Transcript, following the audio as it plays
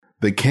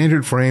The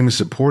Candid Frame is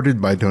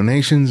supported by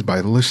donations by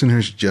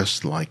listeners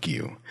just like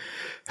you.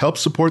 Help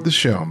support the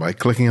show by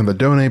clicking on the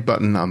donate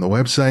button on the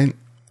website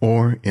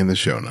or in the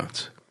show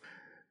notes.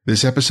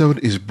 This episode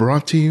is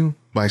brought to you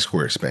by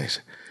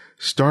Squarespace.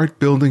 Start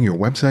building your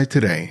website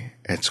today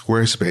at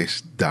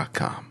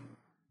squarespace.com.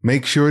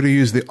 Make sure to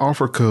use the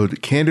offer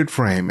code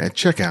CandidFrame at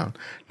checkout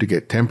to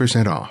get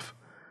 10% off.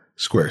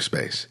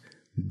 Squarespace.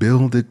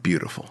 Build it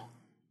beautiful.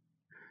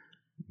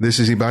 This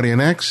is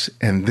Ibadian X,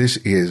 and this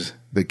is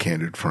The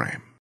Candid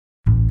Frame.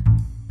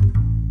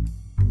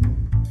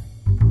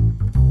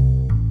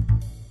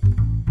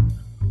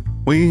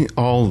 We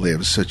all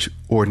live such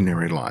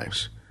ordinary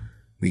lives.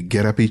 We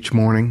get up each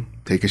morning,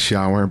 take a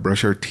shower,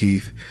 brush our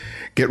teeth,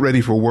 get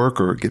ready for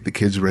work or get the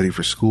kids ready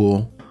for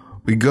school.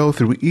 We go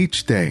through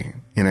each day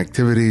in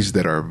activities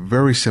that are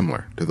very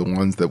similar to the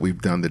ones that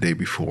we've done the day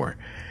before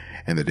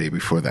and the day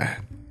before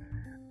that,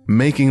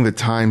 making the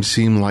time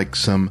seem like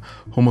some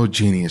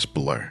homogeneous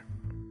blur.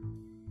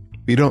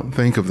 We don't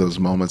think of those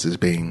moments as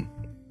being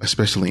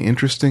especially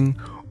interesting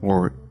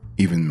or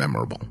even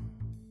memorable.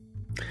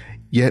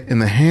 Yet in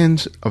the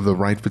hands of the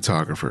right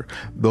photographer,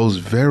 those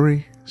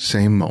very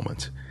same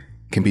moments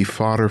can be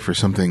fodder for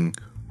something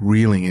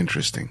really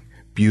interesting,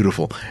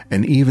 beautiful,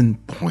 and even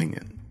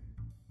poignant.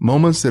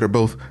 Moments that are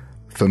both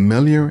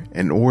familiar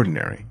and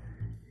ordinary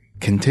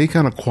can take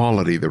on a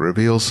quality that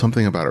reveals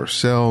something about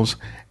ourselves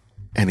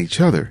and each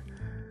other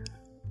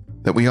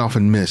that we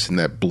often miss in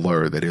that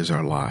blur that is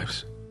our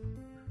lives.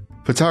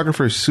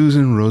 Photographer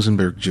Susan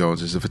Rosenberg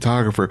Jones is a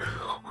photographer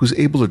who's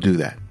able to do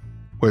that,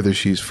 whether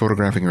she's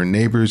photographing her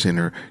neighbors in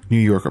her New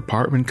York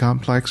apartment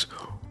complex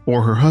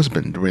or her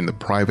husband during the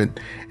private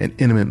and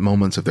intimate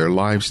moments of their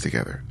lives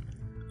together.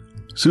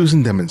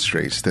 Susan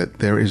demonstrates that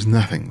there is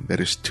nothing that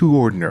is too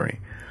ordinary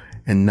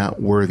and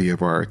not worthy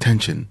of our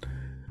attention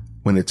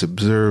when it's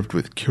observed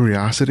with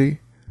curiosity,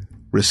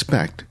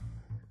 respect,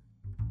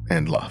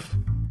 and love.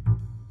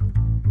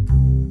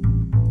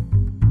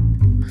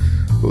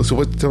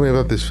 So tell me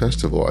about this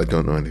festival. I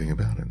don't know anything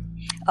about it.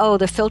 Oh,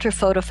 the Filter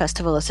Photo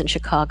Festival is in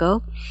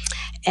Chicago,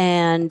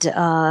 and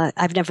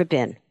I've never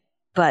been,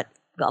 but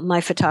my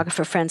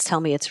photographer friends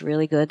tell me it's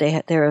really good. They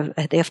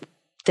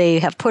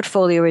have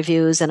portfolio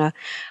reviews and a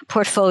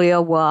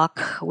portfolio walk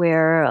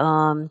where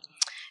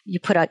you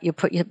put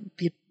your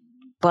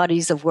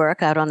bodies of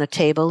work out on the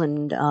table,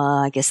 and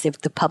I guess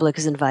the public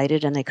is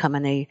invited, and they come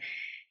and they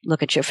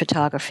look at your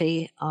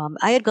photography.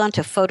 I had gone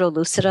to Photo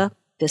Lucida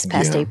this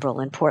past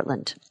April in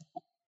Portland,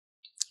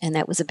 and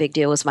that was a big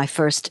deal. It was my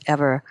first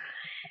ever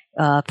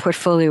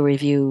portfolio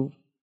review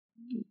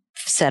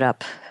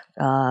setup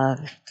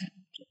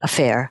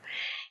affair,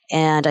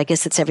 and I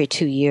guess it's every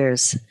 2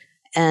 years.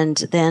 And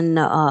then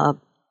I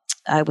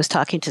was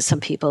talking to some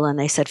people, and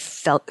they said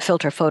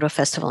Filter Photo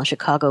Festival in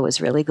Chicago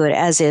is really good,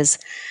 as is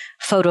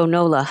Photo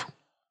NOLA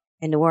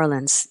in New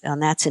Orleans,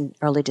 and that's in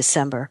early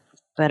December.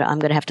 But I'm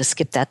going to have to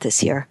skip that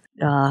this year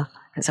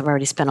because I've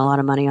already spent a lot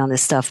of money on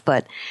this stuff.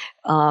 But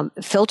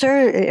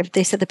Filter,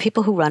 they said the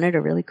people who run it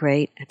are really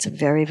great. It's a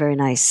very, very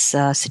nice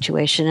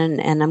situation,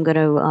 and I'm going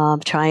to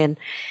try and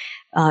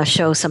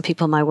show some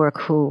people my work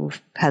who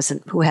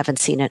haven't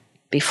seen it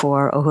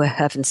before or who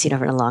haven't seen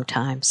it in a long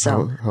time.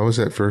 So, how was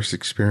that first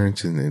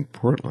experience in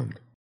Portland?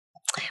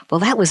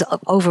 Well, that was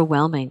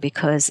overwhelming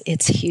because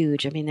it's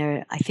huge. I mean,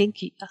 I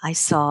think I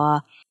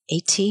saw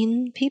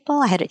 18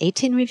 people. I had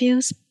 18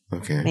 reviews.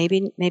 Okay.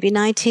 Maybe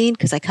 19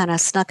 because I kind of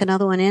snuck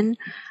another one in.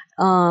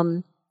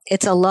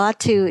 It's a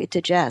lot to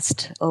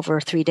digest over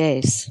 3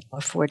 days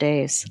or 4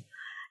 days.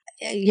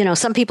 You know,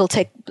 some people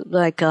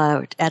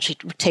actually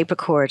tape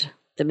record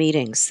the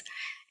meetings,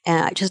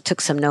 and I just took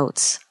some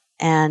notes.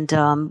 And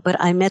but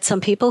I met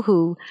some people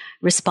who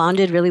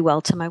responded really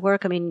well to my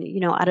work. I mean, you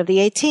know, out of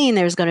the 18,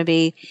 there's going to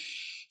be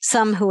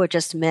some who are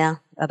just meh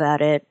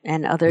about it,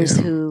 and others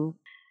who,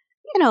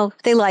 you know,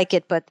 they like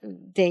it, but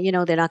they're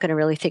not going to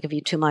really think of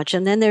you too much.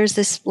 And then there's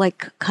this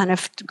like kind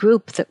of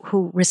group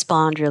who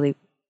respond really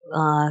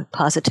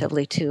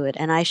positively to it.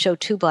 And I show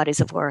two bodies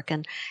of work,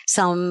 and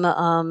some,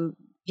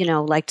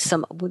 liked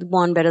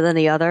one better than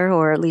the other,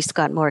 or at least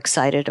got more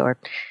excited, or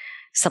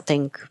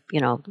something,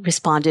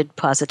 responded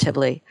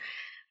positively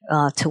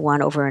to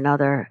one over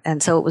another.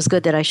 And so it was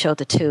good that I showed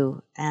the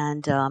two.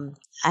 And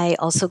I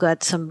also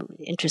got some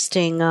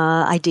interesting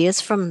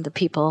ideas from the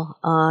people.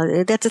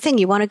 That's the thing.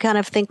 You want to kind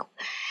of think,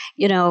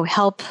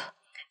 help.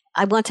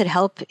 I wanted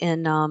help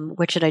in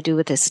what should I do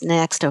with this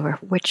next, or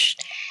which,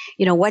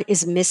 what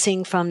is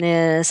missing from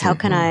this? How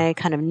can I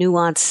kind of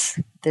nuance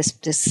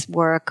this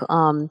work?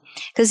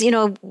 Because,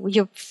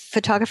 your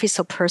photography is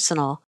so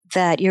personal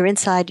that you're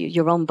inside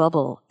your own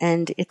bubble.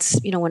 And it's,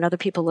 when other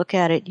people look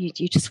at it,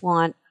 you just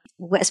want,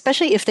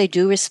 especially if they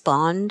do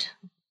respond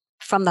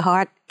from the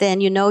heart,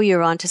 then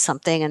you're onto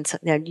something and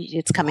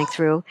it's coming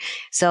through.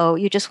 So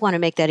you just want to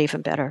make that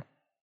even better.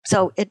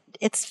 So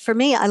it's for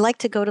me, I like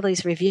to go to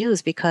these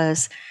reviews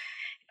because,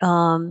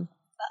 the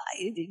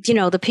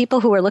people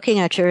who are looking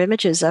at your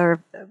images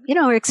are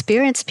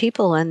experienced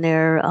people, and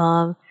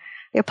they're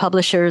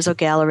publishers or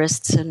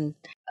gallerists, and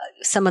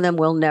some of them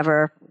will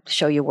never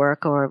show your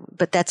work,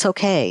 but that's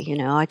okay.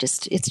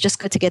 It's just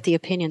good to get the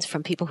opinions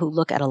from people who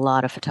look at a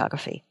lot of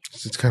photography.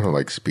 It's kind of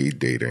like speed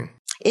dating.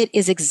 It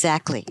is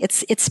exactly.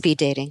 It's speed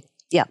dating.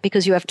 Yeah,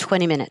 because you have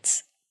 20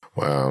 minutes.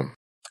 Wow.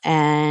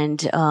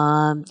 And,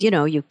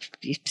 you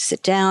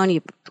sit down,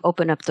 you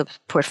open up the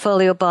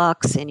portfolio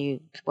box and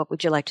what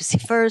would you like to see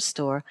first?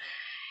 Or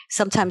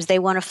sometimes they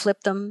want to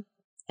flip them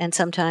and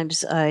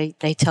sometimes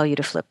they tell you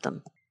to flip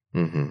them.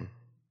 Mm-hmm.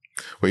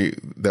 Well,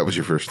 that was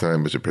your first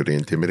time. Was it pretty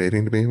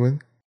intimidating to be with?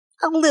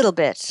 A little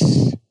bit,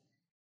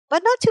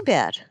 but not too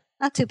bad.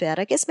 Not too bad.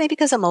 I guess maybe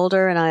because I'm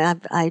older and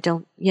I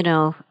don't,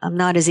 I'm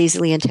not as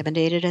easily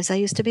intimidated as I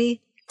used to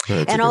be.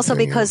 And also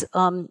because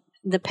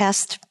the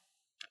past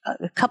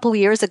a couple of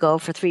years ago,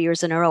 for 3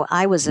 years in a row,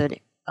 I was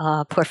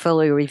a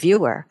portfolio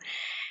reviewer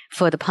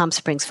for the Palm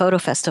Springs Photo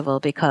Festival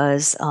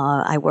because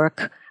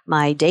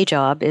my day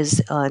job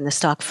is in the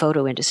stock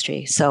photo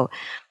industry. So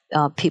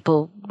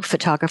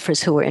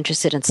photographers who were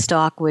interested in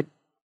stock would,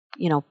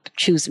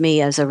 choose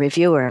me as a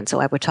reviewer. And so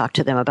I would talk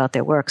to them about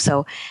their work.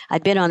 So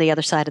I'd been on the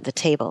other side of the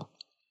table.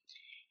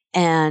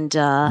 And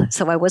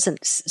so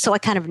I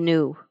kind of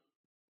knew,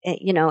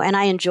 and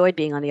I enjoyed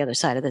being on the other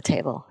side of the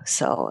table.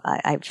 So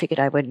I figured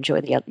I would enjoy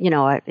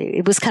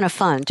it was kind of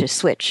fun to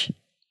switch.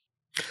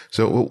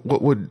 So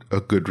what would a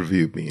good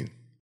review mean?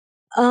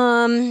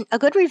 A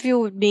good review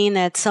would mean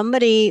that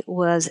somebody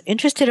was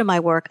interested in my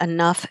work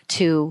enough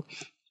to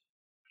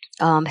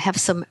have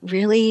some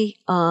really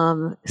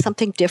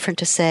something different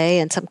to say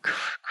and some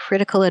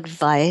critical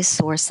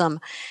advice or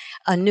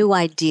a new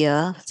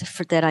idea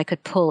that I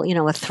could pull,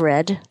 a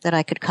thread that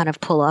I could kind of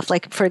pull off.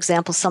 Like, for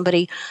example,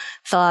 somebody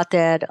thought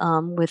that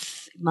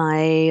with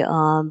my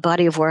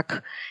body of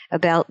work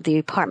about the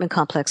apartment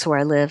complex where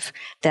I live,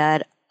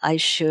 that I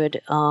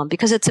should,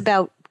 because it's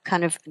about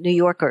kind of New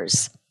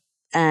Yorkers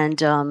and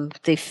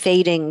the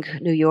fading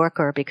New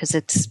Yorker because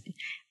it's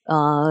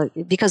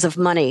because of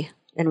money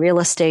and real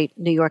estate.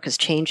 New York is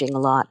changing a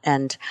lot,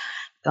 and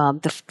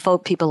the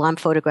people I'm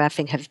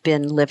photographing have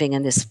been living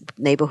in this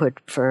neighborhood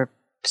for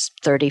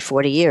 30,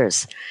 40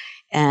 years,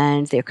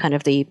 and they're kind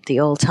of the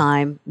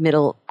old-time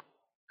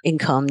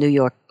middle-income New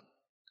York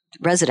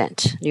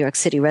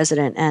City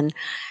resident, and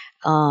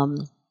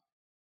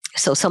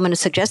so someone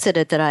suggested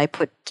that I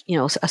put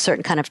a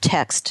certain kind of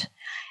text,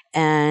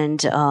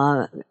 and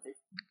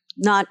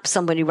not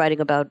somebody writing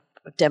about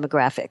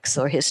demographics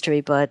or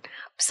history, but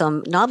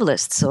some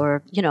novelists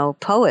or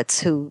poets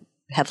who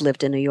have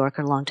lived in New York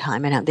a long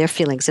time and have their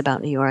feelings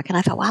about New York. And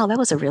I thought, wow, that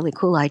was a really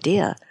cool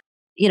idea.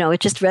 It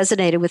just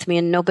resonated with me,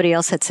 and nobody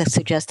else had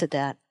suggested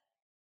that.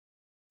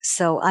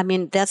 So, I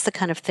mean, that's the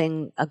kind of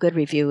thing a good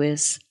review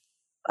is.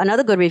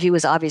 Another good review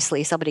is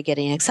obviously somebody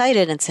getting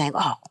excited and saying,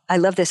 oh, I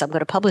love this, I'm going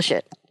to publish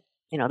it.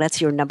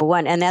 That's your number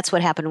one. And that's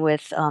what happened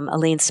with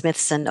Aline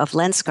Smithson of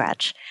Lens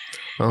Scratch.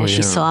 And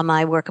she saw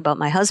my work about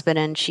my husband,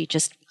 and she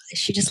just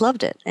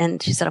loved it.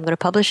 And she said, I'm going to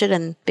publish it,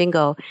 and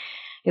bingo,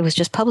 it was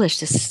just published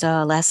this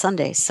last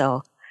Sunday.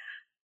 So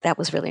that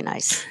was really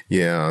nice.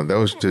 Yeah,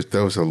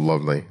 that was a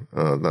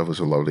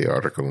lovely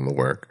article in the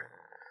work.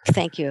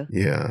 Thank you.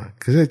 Yeah,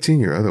 because I'd seen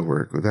your other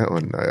work with that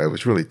one. I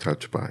was really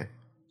touched by.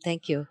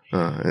 Thank you.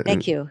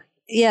 Thank you.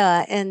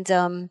 Yeah, and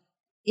the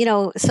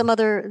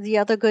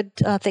other good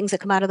things that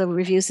come out of the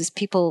reviews is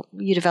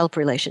you develop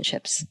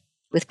relationships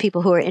with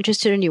people who are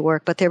interested in your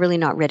work, but they're really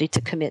not ready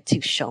to commit to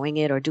showing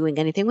it or doing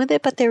anything with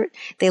it, but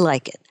they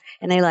like it,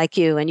 and they like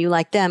you, and you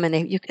like them, and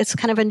it's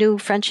kind of a new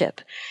friendship.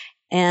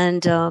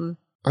 And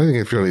I think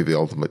it's really the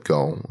ultimate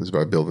goal is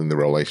about building the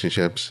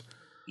relationships.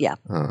 Yeah.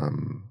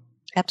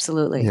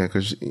 Absolutely. Yeah,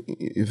 because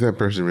if that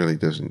person really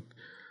doesn't,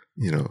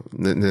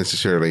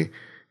 necessarily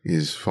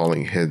is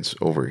falling head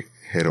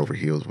over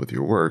heels with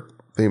your work,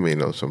 they may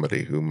know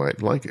somebody who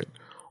might like it,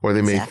 or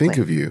they may think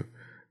of you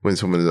when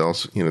someone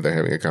else, they're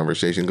having a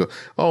conversation. Go,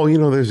 oh,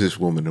 there's this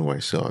woman who I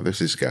saw, there's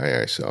this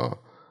guy I saw,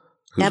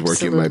 whose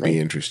work you might be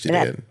interested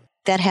in.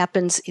 That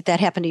happens. That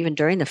happened even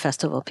during the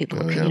festival. People,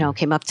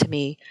 came up to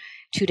me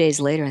 2 days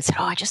later and said,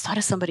 "Oh, I just thought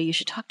of somebody you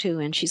should talk to,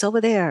 and she's over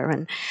there."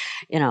 And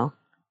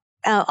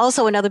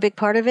also another big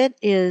part of it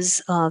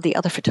is the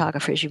other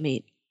photographers you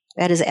meet.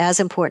 That is as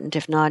important,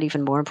 if not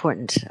even more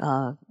important.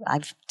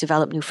 I've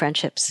developed new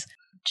friendships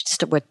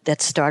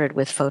that started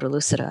with Photo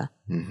Lucida.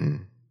 Mm-hmm.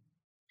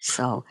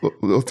 So,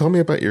 well, tell me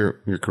about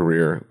your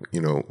career.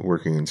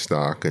 Working in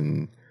stock,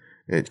 and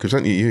because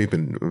you've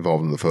been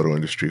involved in the photo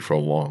industry for a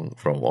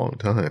long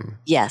time.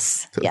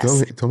 Yes.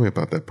 Tell me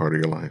about that part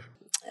of your life.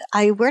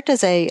 I worked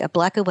as a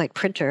black and white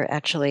printer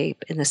actually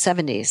in the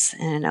 70s,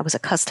 and I was a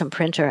custom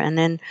printer. And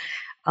then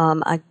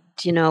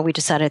we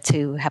decided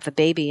to have a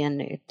baby,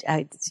 and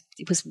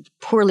it was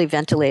poorly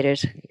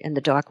ventilated in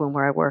the dark room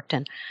where I worked,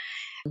 and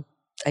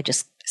I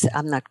just said,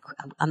 I'm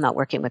not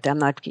working with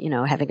them. I'm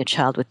not, having a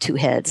child with two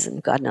heads,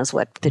 and God knows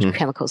what the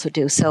chemicals would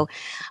do. So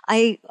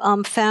I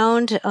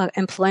found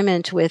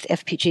employment with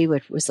FPG,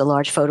 which was a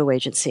large photo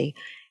agency.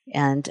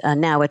 And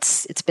now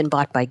it's been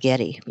bought by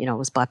Getty. It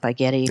was bought by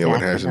Getty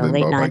back in the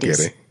late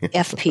 90s.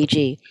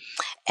 FPG.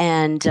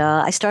 And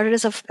I started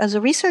as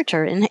a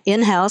researcher,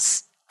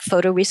 in-house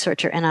photo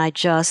researcher, and I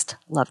just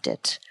loved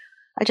it.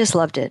 I just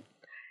loved it.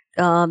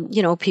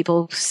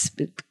 People,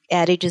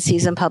 ad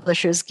agencies and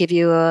publishers give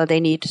you, they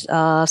need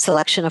a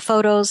selection of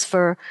photos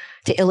to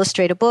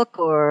illustrate a book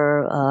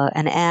or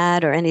an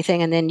ad or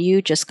anything. And then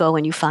you just go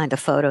and you find the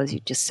photos. You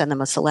just send them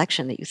a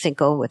selection that you think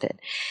go with it.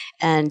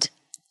 And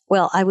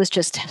well, I was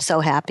just so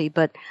happy,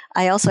 but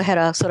I also had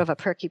a sort of a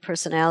perky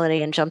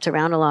personality and jumped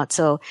around a lot.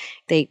 So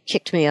they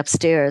kicked me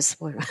upstairs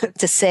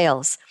to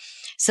sales.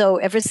 So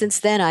ever since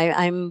then,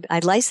 I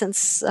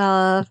license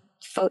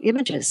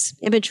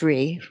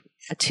imagery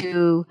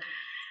to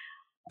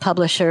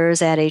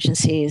publishers, ad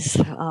agencies,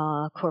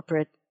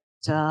 corporate,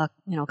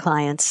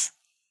 clients.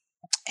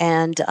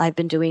 And I've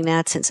been doing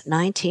that since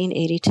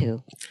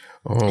 1982.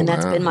 Oh, and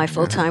that's wow. been my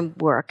full-time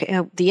work.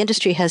 The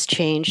industry has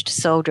changed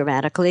so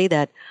dramatically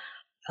that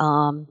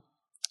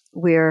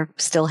we're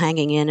still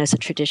hanging in as a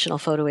traditional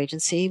photo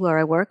agency where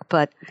I work,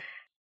 but,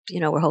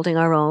 we're holding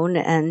our own,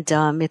 and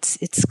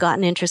it's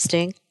gotten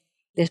interesting.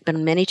 There's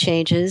been many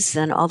changes,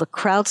 and all the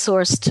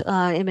crowdsourced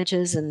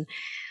images and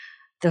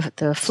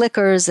the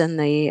Flickrs and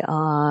the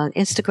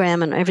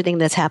Instagram and everything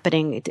that's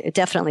happening, it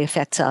definitely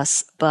affects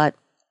us. But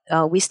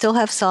we still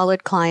have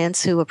solid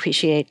clients who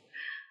appreciate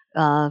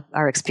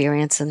our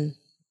experience, and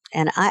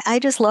I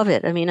just love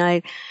it. I mean,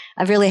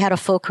 I've really had a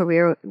full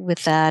career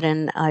with that,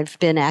 and I've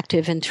been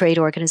active in trade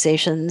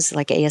organizations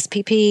like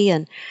ASPP,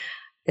 and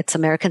it's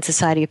American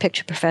Society of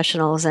Picture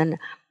Professionals, and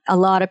a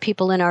lot of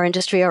people in our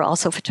industry are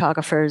also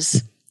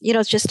photographers.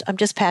 I'm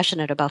just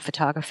passionate about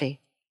photography.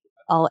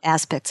 All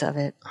aspects of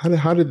it.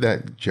 How did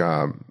that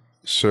job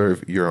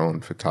serve your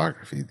own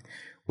photography?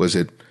 Was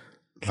it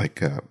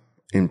like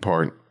in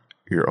part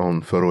your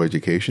own photo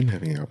education,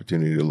 having the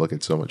opportunity to look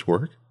at so much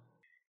work?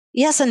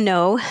 Yes and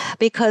no,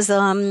 because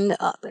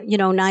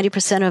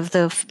 90% of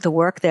the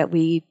work that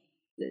we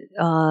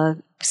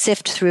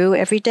sift through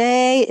every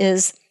day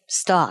is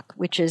stock,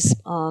 which is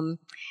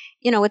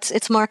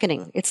it's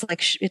marketing. It's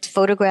like it's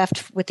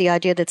photographed with the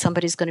idea that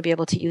somebody's going to be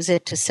able to use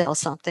it to sell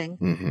something.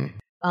 Mm-hmm.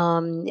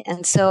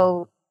 And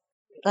so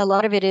a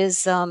lot of it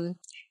is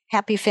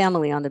happy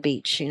family on the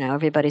beach,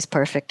 everybody's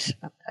perfect,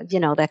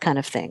 that kind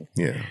of thing.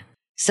 Yeah.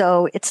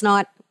 So it's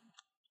not,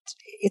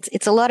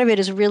 it's a lot of it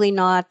is really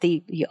not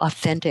the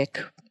authentic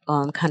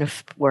kind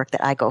of work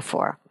that I go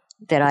for,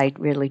 that I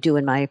really do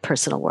in my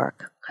personal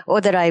work, or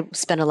that I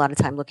spend a lot of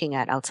time looking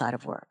at outside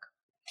of work.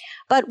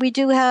 But we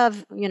do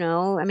have,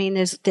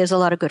 there's a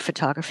lot of good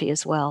photography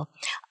as well.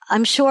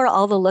 I'm sure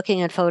all the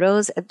looking at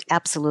photos,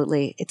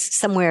 absolutely, it's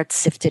somewhere it's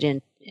sifted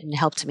in and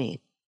helped me.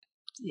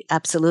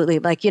 Absolutely.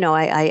 Like,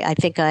 I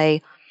think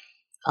I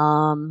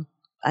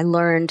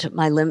learned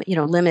my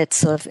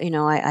limits of,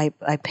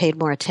 I paid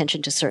more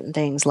attention to certain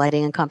things,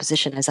 lighting and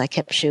composition, as I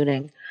kept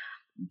shooting,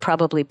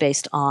 probably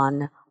based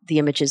on the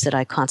images that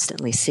I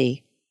constantly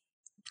see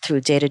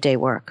through day-to-day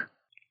work.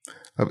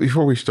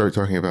 Before we start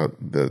talking about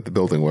the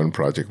Building One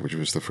project, which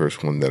was the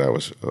first one that I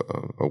was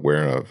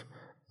aware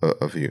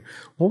of you,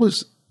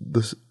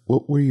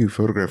 what were you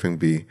photographing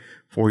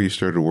before you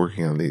started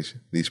working on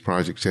these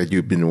projects? Had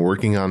you been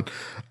working on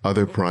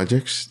other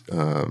projects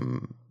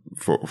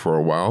for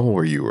a while?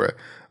 Were you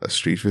a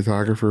street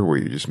photographer? Were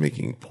you just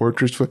making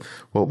portraits?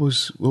 What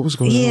was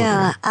going on?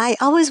 Yeah, I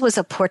always was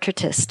a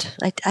portraitist.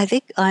 I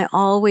think I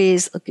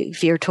always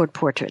veered toward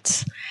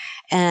portraits.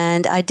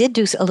 And I did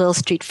do a little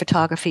street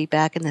photography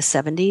back in the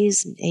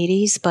 70s and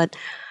 80s, but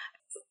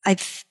I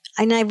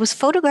was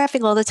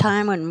photographing all the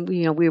time when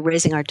we were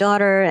raising our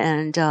daughter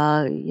and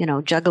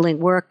juggling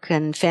work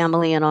and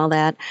family and all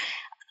that.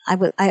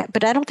 But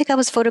I don't think I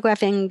was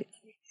photographing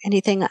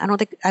anything.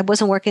 I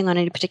wasn't working on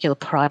any particular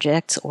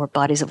projects or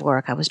bodies of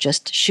work. I was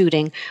just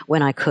shooting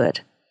when I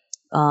could.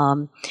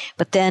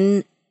 But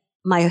then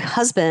my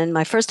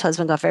first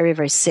husband, got very,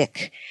 very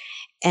sick.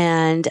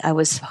 And I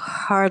was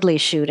hardly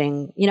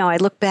shooting. I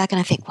look back and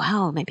I think,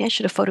 wow, maybe I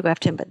should have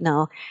photographed him. But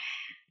no,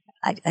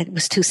 I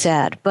was too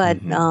sad. But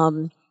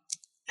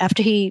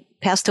after he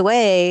passed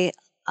away,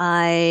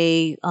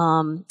 I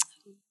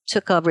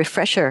took a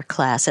refresher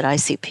class at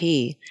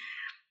ICP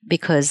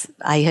because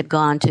I had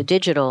gone to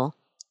digital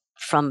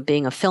from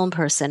being a film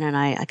person, and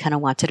I kind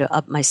of wanted to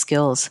up my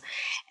skills.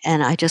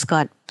 And I just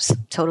got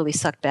totally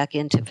sucked back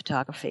into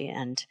photography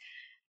and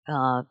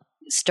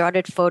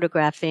started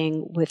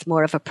photographing with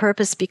more of a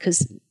purpose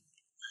because,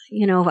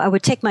 I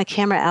would take my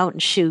camera out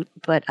and shoot,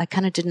 but I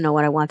kind of didn't know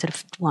what I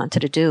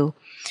wanted to do.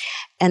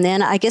 And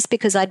then I guess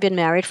because I'd been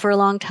married for a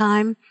long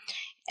time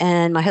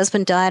and my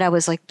husband died, I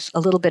was like a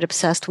little bit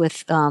obsessed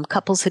with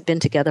couples who'd been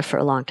together for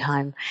a long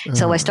time.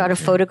 So I started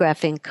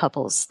photographing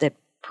couples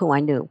who I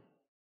knew.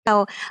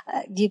 So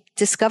you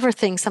discover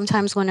things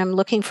sometimes when I'm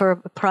looking for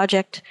a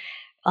project,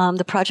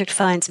 the project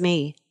finds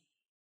me.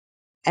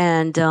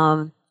 And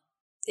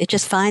it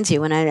just finds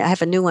you. And I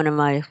have a new one in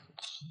my,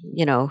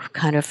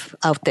 kind of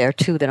out there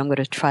too that I'm going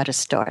to try to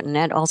start. And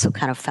that also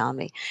kind of found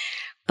me.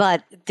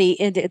 But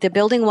the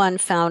Building One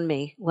found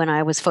me when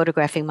I was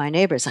photographing my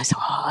neighbors. I said,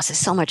 oh, this is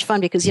so much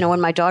fun because, when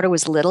my daughter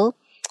was little,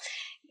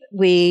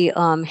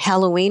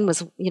 Halloween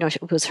was,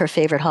 was her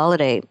favorite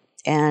holiday.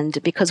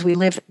 And because we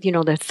live, there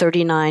are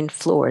 39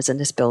 floors in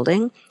this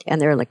building,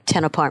 and there are like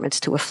 10 apartments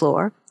to a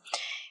floor.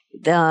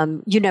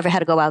 You never had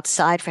to go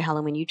outside for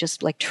Halloween. You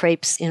just like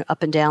traipse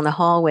up and down the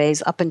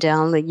hallways, up and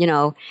down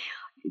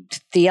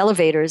the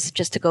elevators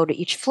just to go to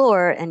each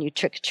floor, and you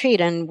trick or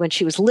treat. And when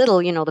she was little,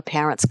 the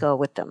parents go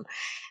with them.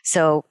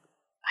 So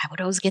I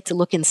would always get to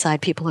look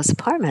inside people's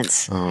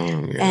apartments. Oh,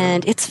 yeah.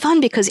 And it's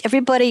fun because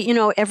everybody,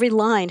 every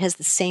line has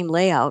the same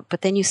layout,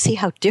 but then you see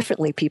how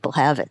differently people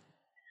have it.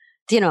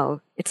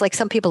 It's like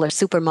some people are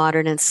super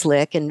modern and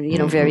slick and,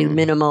 very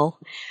minimal.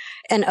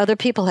 And other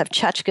people have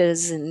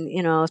tchotchkes and,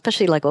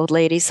 especially like old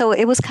ladies. So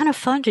it was kind of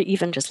fun to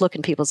even just look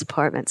in people's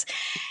apartments.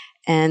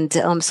 And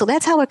so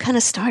that's how it kind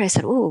of started. I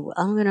said, oh,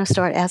 I'm going to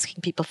start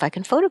asking people if I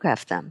can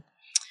photograph them.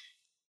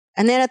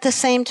 And then at the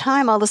same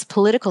time, all this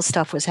political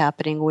stuff was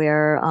happening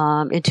where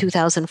in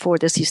 2004,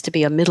 this used to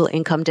be a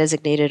middle-income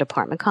designated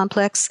apartment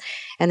complex.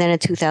 And then in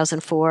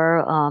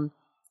 2004,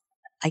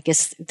 I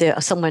guess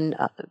someone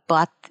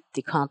bought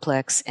the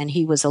complex, and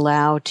he was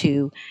allowed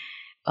to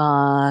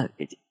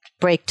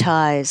break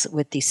ties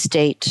with the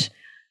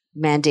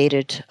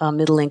state-mandated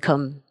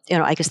middle-income.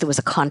 I guess there was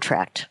a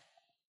contract.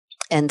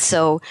 And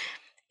so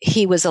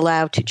he was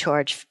allowed to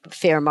charge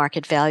fair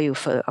market value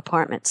for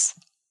apartments,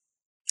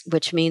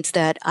 which means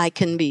that I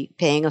can be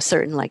paying a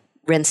certain like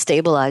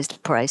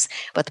rent-stabilized price,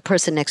 but the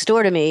person next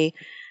door to me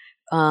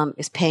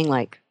is paying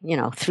 3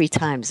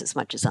 times as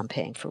much as I'm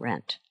paying for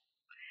rent.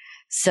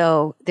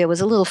 So there was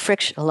a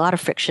lot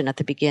of friction at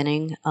the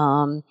beginning.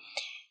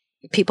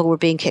 People were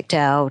being kicked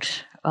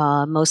out,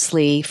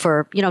 mostly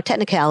for,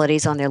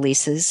 technicalities on their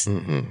leases.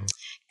 Mm-hmm.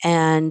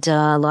 And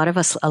a lot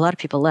of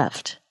people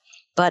left,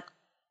 but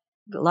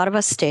a lot of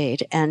us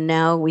stayed. And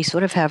now we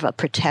sort of have a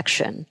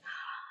protection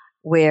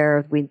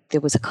where there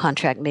was a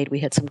contract made. We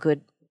had some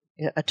good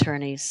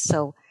attorneys.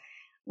 So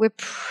we're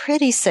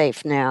pretty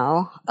safe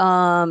now.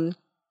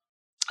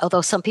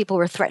 Although some people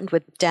were threatened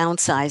with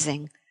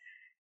downsizing.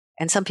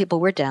 And some people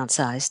were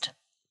downsized,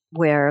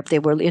 where they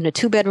were in a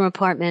 2-bedroom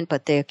apartment,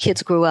 but their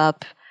kids grew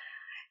up,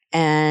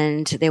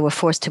 and they were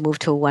forced to move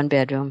to a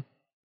 1-bedroom.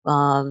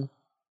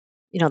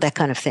 That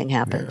kind of thing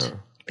happened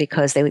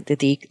because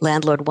the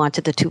landlord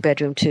wanted the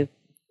 2-bedroom to,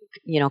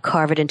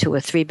 carve it into a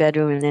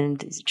 3-bedroom and then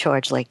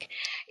charge like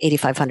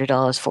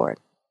 $8,500 for it.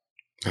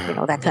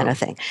 That kind of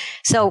thing.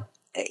 So,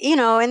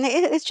 and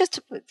it's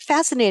just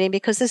fascinating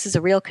because this is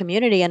a real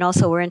community, and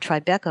also we're in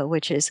Tribeca,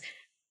 which is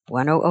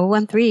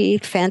 10013,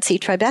 fancy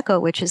Tribeca,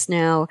 which is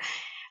now,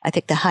 I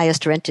think, the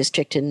highest rent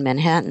district in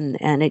Manhattan.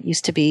 And it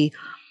used to be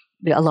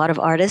a lot of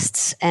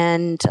artists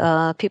and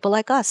people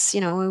like us,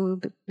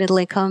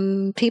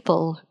 middle-income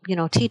people,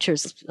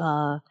 teachers,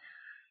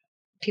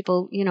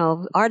 people,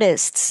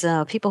 artists,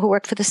 people who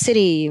work for the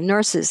city,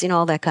 nurses,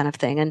 all that kind of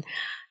thing. And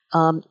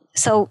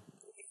so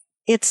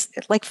it's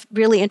like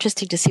really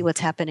interesting to see what's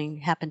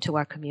happened to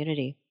our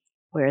community,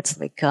 where it's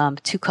like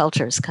 2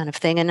 cultures kind of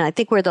thing. And I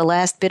think we're the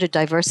last bit of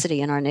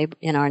diversity in our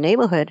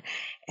neighborhood,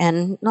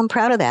 and I'm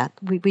proud of that.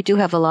 We do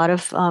have a lot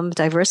of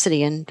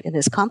diversity in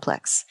this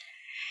complex.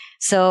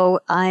 So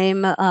I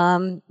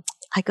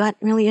got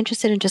really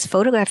interested in just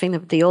photographing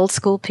the old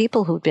school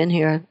people who've been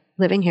here,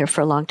 living here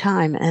for a long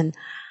time, and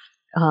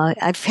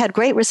I've had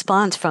great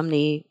response from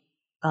the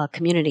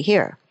community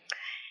here,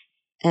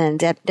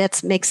 and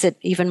that makes it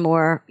even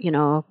more,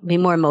 me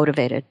more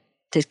motivated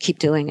to keep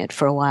doing it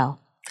for a while.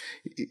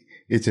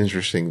 It's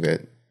interesting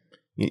that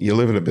you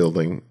live in a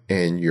building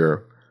and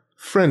you're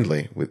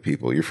friendly with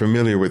people. You're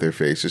familiar with their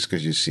faces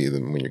because you see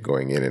them when you're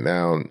going in and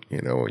out,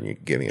 when you're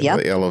getting in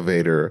the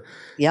elevator,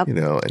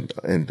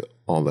 and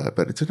all that.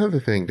 But it's another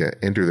thing to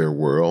enter their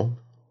world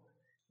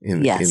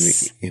in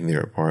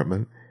their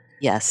apartment.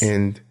 Yes.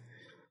 And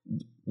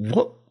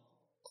what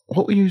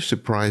were you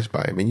surprised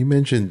by? I mean, you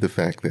mentioned the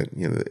fact that,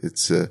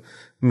 it's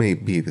may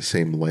be the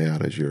same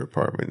layout as your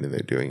apartment and they're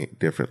doing it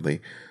differently.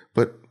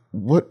 But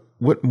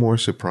what more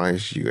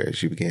surprised you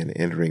as you began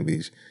entering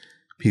these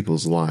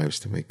people's lives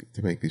to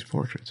make these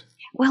portraits?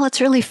 Well,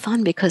 it's really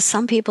fun because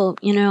some people,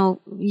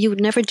 you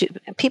would never do.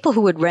 People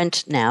who would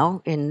rent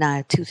now in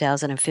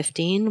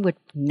 2015 would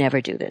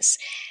never do this.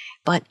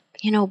 But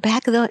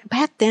back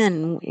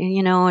then,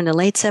 in the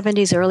late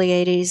 70s, early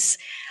 80s,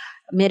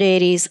 mid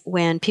 80s,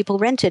 when people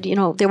rented,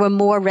 there were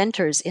more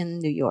renters in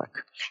New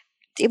York.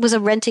 It was a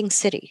renting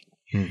city.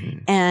 Mm-hmm.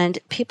 And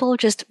people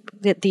just,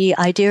 the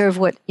idea of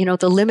what,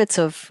 the limits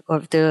of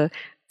the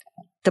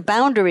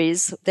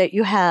boundaries that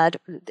you had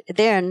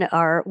then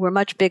were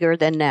much bigger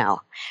than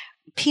now.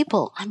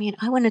 People,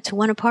 I went into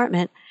one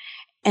apartment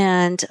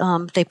and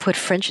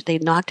they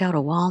knocked out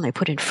a wall and they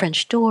put in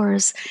French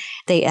doors.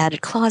 They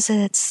added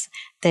closets.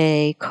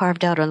 They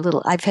carved out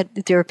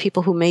there are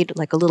people who made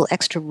like a little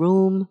extra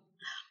room.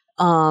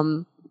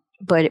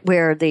 But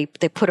where they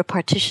put a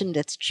partition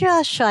that's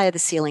just shy of the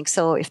ceiling.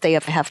 So if they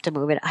ever have to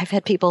move it,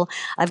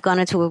 I've gone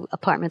into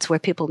apartments where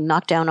people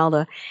knocked down all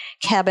the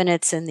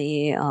cabinets in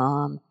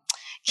the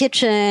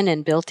kitchen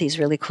and built these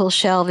really cool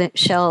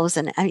shelves.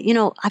 And,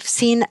 I've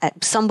seen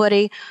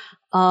somebody,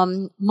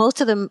 most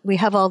of them, we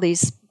have all the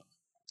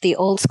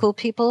old school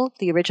people,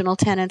 the original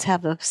tenants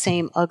have the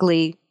same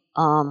ugly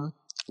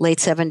late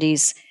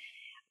 70s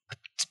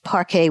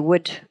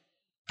wood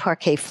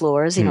parquet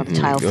floors, the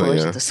tile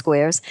floors with the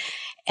squares.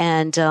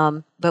 And,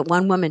 but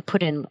one woman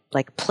put in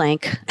like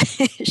plank.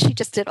 She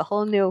just did a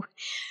whole new,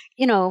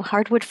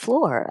 hardwood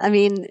floor. I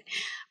mean,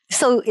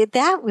 so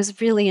that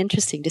was really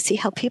interesting to see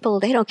how people,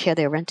 they don't care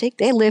they're renting.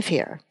 They live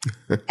here.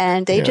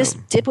 And they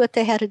just did what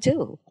they had to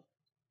do.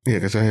 Yeah,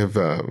 because I have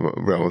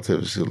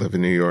relatives who live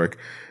in New York,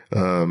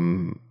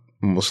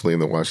 mostly in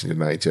the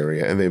Washington Heights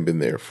area, and they've been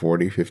there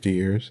 40, 50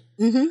 years.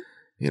 Mm-hmm.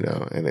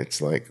 And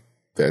it's like,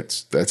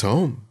 that's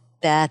home.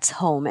 That's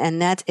home.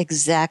 And that's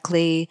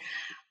exactly,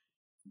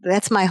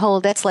 that's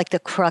like the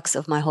crux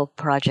of my whole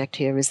project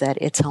here is that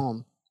it's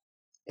home.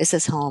 This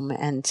is home.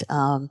 And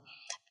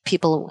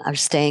people are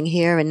staying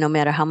here, and no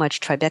matter how much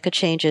Tribeca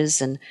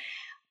changes and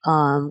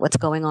what's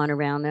going on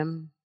around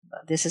them,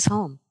 this is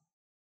home.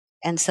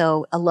 And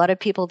so a lot of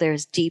people,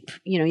 there's deep,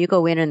 you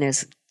go in and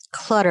there's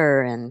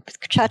clutter and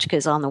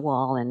tchotchkes on the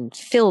wall and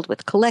filled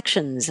with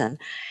collections. And,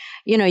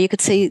 you could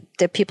see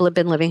that people have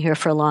been living here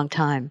for a long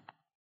time.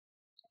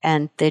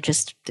 And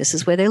this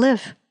is where they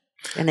live.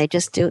 And they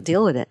just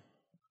deal with it.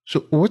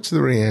 So what's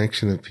the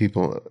reaction of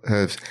people?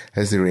 Has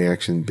the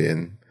reaction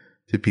been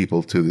to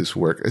people to this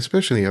work,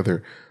 especially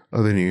other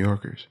New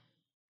Yorkers?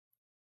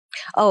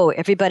 Oh,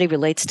 everybody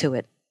relates to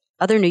it.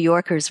 Other New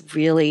Yorkers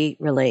really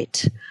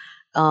relate.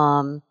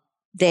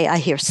 I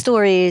hear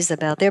stories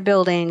about their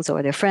buildings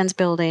or their friends'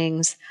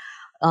 buildings.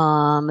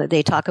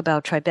 They talk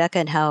about Tribeca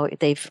and how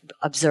they've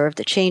observed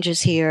the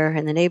changes here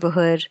in the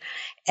neighborhood.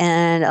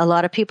 And a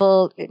lot of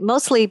people,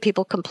 mostly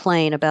people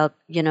complain about,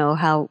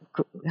 how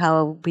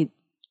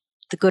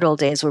the good old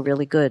days were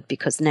really good,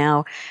 because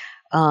now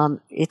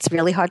it's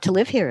really hard to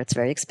live here. It's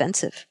very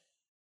expensive.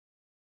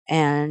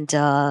 And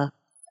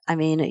I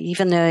mean,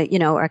 even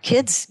our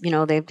kids,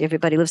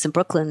 everybody lives in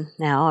Brooklyn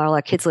now. All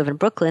our kids live in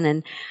Brooklyn,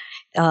 and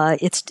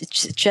it's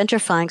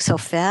gentrifying so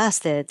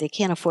fast that they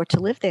can't afford to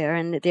live there.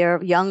 And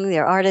they're young,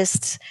 they're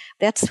artists.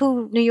 That's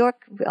who New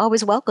York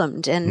always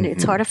welcomed, and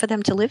it's harder for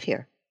them to live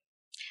here.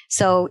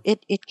 So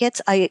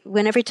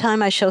every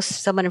time I show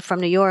someone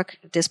from New York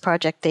this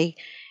project, they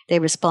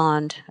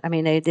respond. I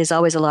mean, there's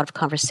always a lot of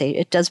conversation.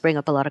 It does bring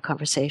up a lot of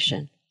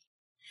conversation.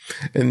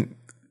 And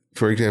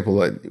for example,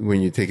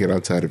 when you take it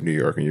outside of New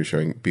York and you're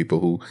showing people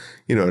who,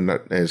 are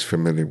not as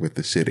familiar with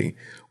the city,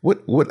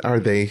 what are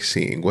they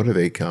seeing? What are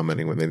they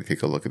commenting when they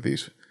take a look at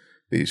these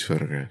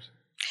photographs?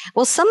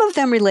 Well, some of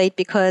them relate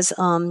because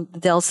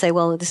they'll say,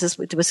 well, this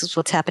is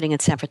what's happening in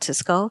San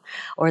Francisco,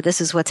 or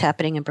this is what's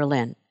happening in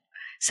Berlin.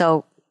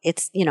 So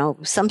it's,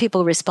 some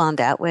people respond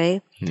that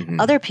way.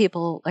 Mm-hmm. Other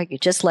people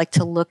just like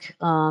to look,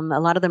 a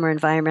lot of them are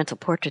environmental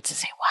portraits, and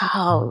say,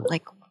 wow,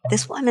 like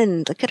this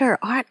woman, look at her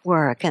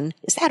artwork, and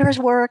is that her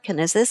work? And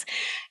is this,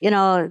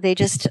 they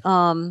just,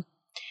 I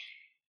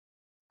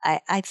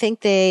think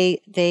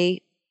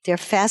they're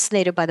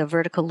fascinated by the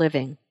vertical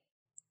living,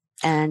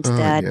 and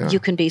that you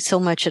can be so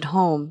much at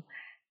home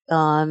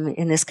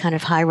in this kind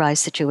of high-rise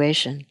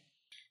situation.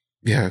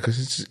 Yeah,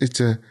 because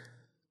it's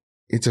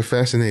a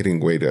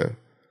fascinating way to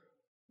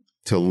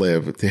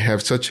live, to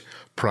have such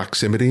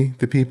proximity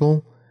to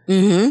people,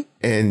 mm-hmm.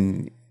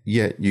 and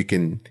yet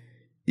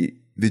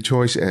the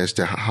choice as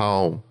to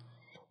how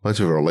much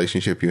of a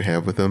relationship you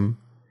have with them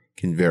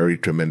can vary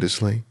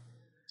tremendously.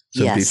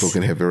 Some people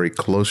can have very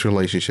close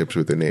relationships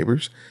with their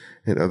neighbors,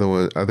 and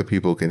other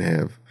people can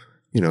have,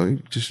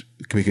 just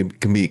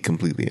can be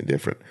completely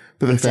indifferent.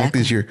 But the fact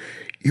is, you're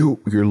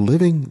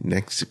living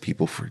next to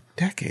people for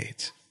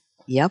decades.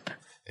 Yep.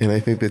 And I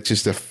think that's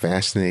just a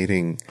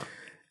fascinating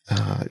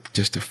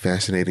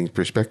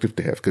perspective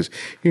to have, because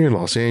here in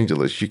Los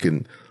Angeles, you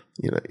can,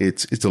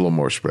 it's a little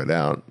more spread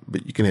out,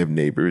 but you can have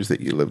neighbors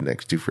that you live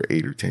next to for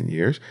 8 or 10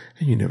 years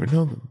and you never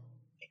know them.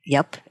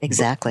 Yep,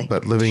 exactly.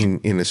 But living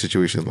in a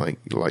situation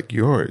like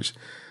yours,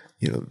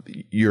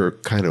 you're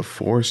kind of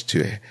forced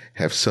to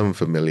have some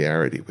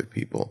familiarity with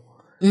people.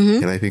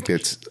 Mm-hmm. And I think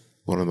that's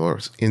one of the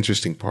most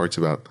interesting parts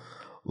about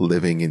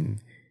living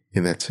in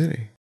that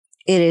city.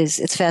 It is.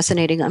 It's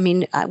fascinating. I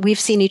mean, we've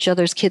seen each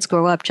other's kids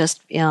grow up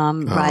just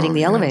riding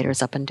the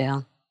elevators up and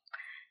down,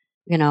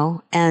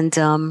 and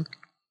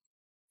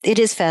it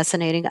is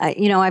fascinating. I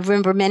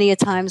remember many a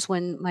times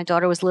when my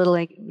daughter was little,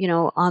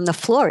 on the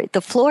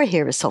floor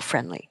here is so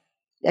friendly,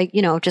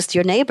 just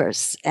your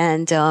neighbors.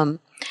 And I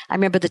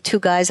remember the two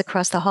guys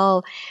across the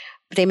hall,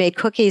 they made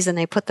cookies and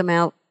they put them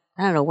out,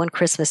 I don't know, one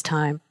Christmas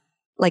time.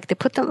 Like they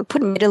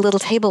made a little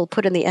table,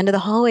 put in the end of the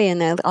hallway,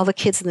 and all the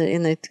kids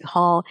in the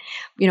hall,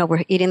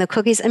 were eating the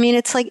cookies. I mean,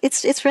 it's like,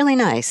 it's really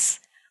nice.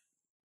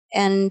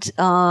 And,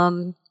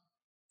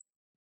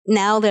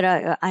 now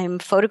that I'm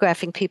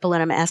photographing people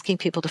and I'm asking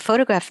people to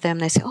photograph them,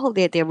 they say, oh,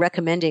 they're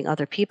recommending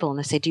other people. And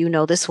they say, do you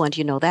know this one?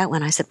 Do you know that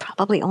one? I said,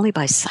 probably only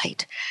by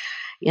sight,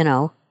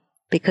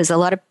 because a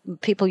lot of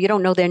people, you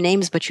don't know their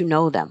names, but you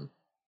know them.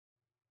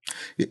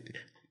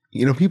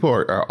 People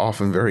are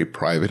often very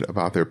private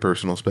about their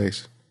personal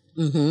space,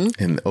 mm-hmm.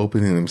 and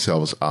opening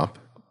themselves up,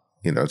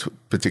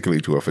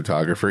 particularly to a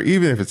photographer,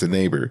 even if it's a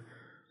neighbor.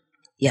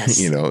 Yes.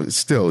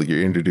 Still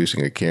you're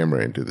introducing a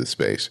camera into the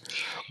space.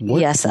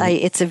 Yes,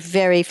 it's a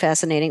very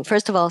fascinating.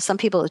 First of all, some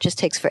people, it just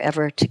takes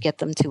forever to get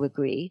them to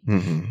agree.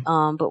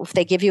 Mm-hmm. But if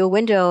they give you a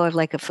window, of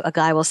like a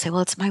guy will say,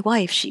 well, it's my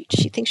wife. She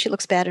thinks she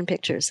looks bad in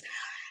pictures.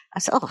 I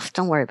said, oh,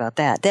 don't worry about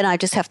that. Then I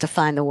just have to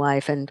find the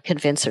wife and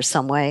convince her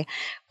some way.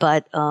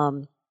 But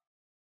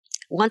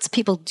once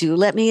people do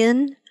let me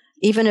in,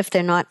 even if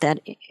they're not that,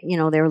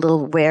 they're a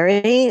little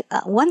wary,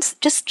 once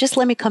just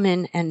let me come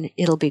in and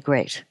it'll be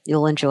great.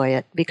 You'll enjoy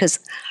it because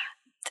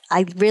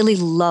I really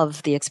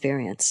love the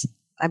experience.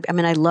 I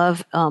mean, I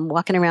love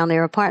walking around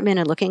their apartment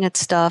and looking at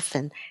stuff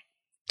and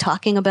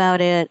talking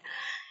about it,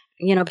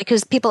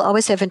 because people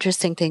always have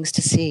interesting things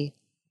to see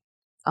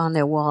on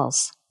their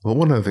walls. Well,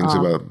 one of the things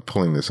about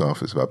pulling this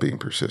off is about being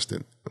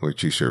persistent,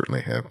 which you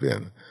certainly have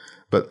been.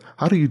 But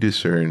how do you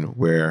discern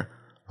where,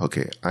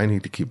 okay, I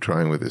need to keep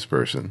trying with this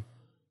person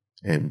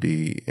and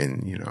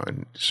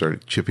and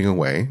start chipping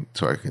away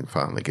so I can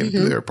finally get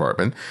into their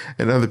apartment,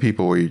 and other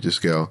people where you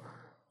just go,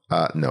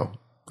 no,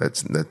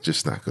 that's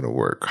just not going to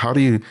work. How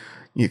do you,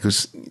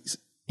 because,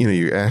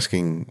 you're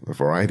asking a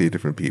variety of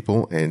different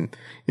people and,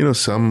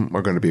 some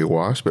are going to be a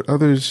wash, but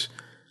others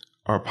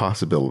are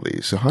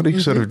possibilities. So how do you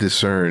sort of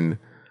discern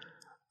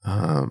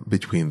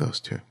between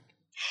those two?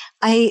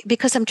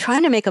 Because I'm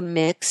trying to make a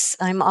mix.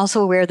 I'm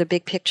also aware of the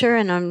big picture,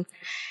 and I'm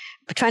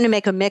trying to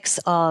make a mix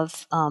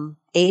of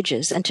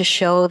ages and to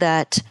show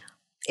that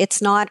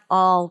it's not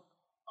all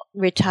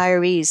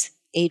retirees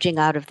aging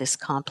out of this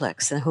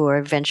complex and who are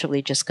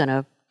eventually just going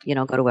to,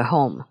 go to a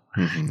home.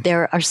 Mm-hmm.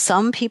 There are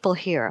some people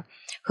here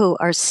who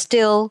are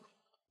still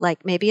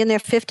like maybe in their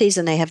 50s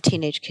and they have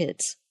teenage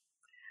kids.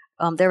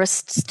 There are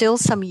still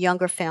some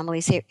younger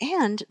families here,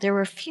 and there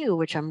are a few,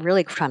 which I'm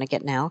really trying to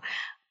get now,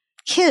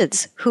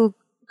 kids who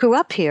grew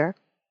up here,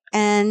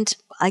 and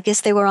I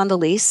guess they were on the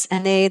lease,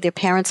 and their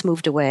parents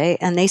moved away,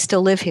 and they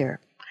still live here.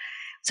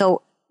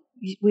 So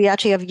we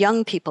actually have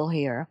young people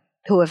here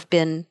who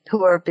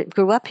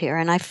grew up here,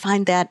 and I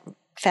find that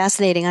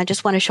fascinating. I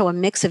just want to show a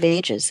mix of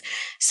ages.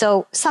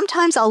 So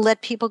sometimes I'll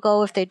let people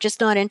go if they're just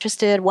not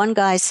interested. One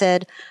guy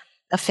said,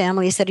 a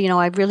family said,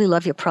 I really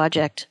love your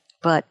project,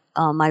 but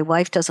my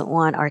wife doesn't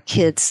want our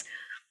kids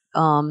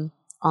on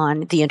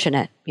the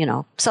internet,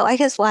 So I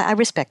guess I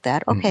respect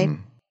that. Okay.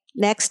 Mm-hmm.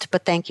 Next,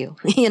 but thank you.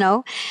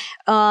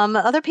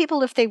 Other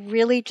people, if they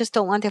really just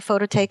don't want their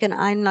photo taken,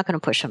 I'm not going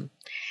to push them.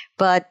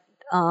 But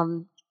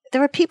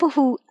there are people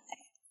who,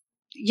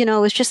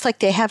 it's just like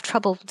they have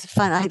trouble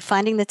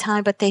finding the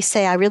time, but they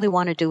say, I really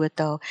want to do it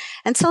though.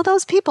 And so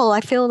those people,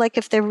 I feel like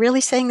if they're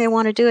really saying they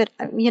want to do it,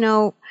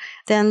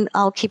 then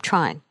I'll keep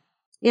trying.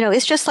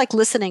 It's just like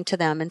listening to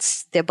them and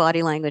their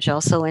body language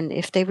also. And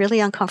if they're really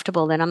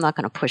uncomfortable, then I'm not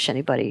going to push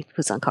anybody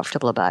who's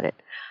uncomfortable about it.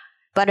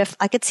 But if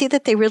I could see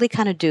that they really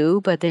kind of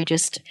do, but they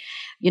just,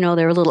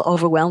 they're a little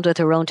overwhelmed with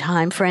their own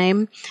time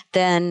frame,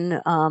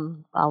 then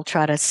I'll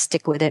try to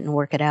stick with it and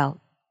work it out.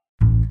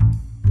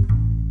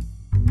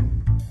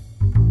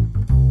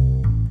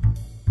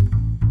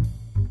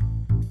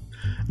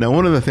 Now,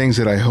 one of the things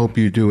that I hope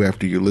you do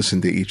after you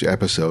listen to each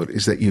episode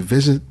is that you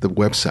visit the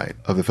website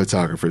of the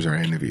photographers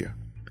I interview.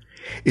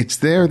 It's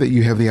there that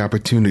you have the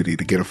opportunity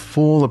to get a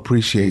full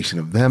appreciation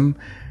of them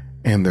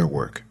and their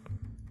work.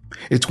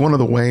 It's one of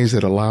the ways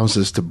that allows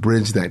us to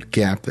bridge that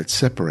gap that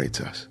separates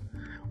us.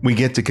 We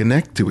get to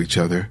connect to each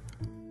other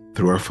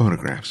through our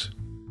photographs.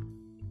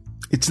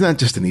 It's not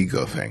just an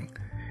ego thing.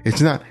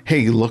 It's not,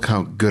 hey, look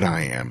how good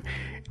I am.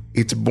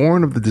 It's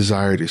born of the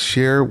desire to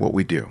share what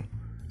we do.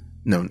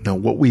 No,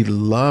 what we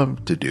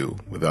love to do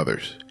with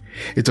others.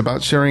 It's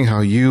about sharing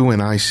how you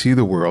and I see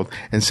the world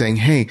and saying,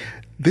 hey,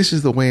 this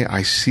is the way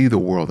I see the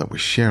world that we're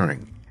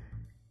sharing.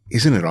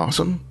 Isn't it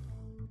awesome?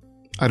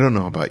 I don't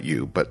know about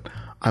you, but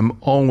I'm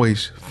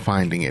always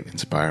finding it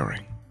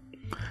inspiring.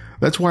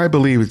 That's why I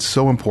believe it's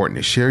so important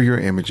to share your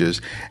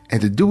images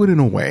and to do it in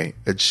a way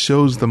that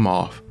shows them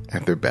off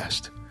at their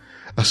best.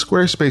 A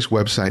Squarespace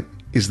website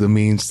is the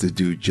means to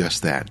do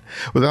just that,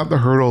 without the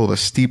hurdle of a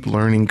steep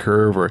learning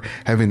curve or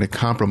having to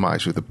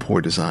compromise with a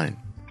poor design.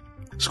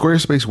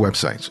 Squarespace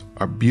websites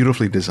are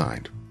beautifully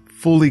designed,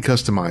 fully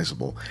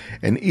customizable,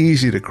 and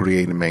easy to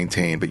create and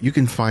maintain, but you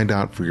can find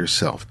out for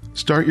yourself.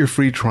 Start your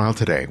free trial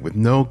today with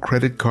no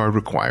credit card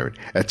required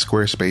at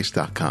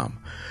squarespace.com.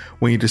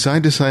 When you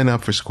decide to sign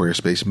up for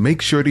Squarespace,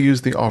 make sure to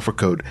use the offer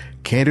code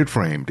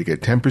CANDIDFRAME to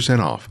get 10%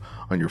 off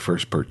on your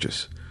first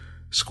purchase.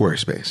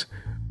 Squarespace.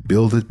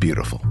 Build it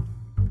beautiful.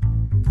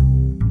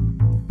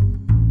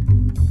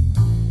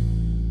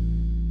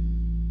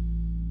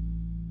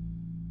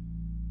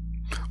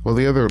 Well,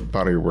 the other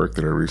body of work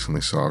that I recently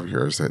saw of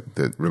yours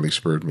that really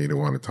spurred me to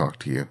want to talk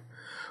to you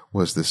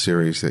was the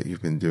series that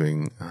you've been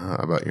doing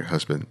about your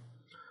husband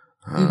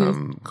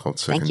called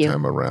Second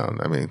Time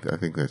Around. I mean, I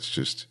think that's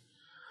just,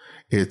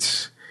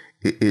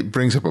 it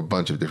brings up a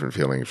bunch of different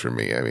feelings for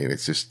me. I mean,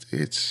 it's just,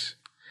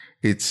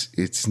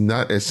 it's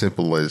not as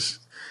simple as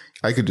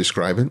I could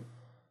describe it,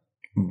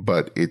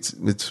 but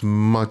it's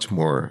much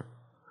more,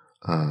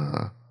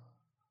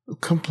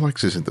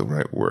 complex isn't the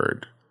right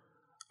word.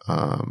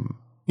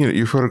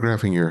 you're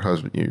photographing your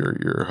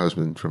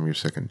husband from your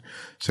second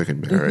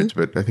marriage.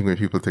 But I think when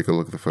people take a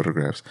look at the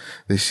photographs,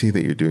 they see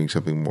that you're doing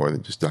something more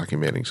than just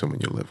documenting someone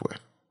you live with.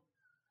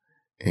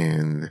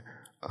 And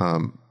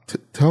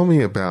tell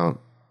me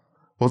about,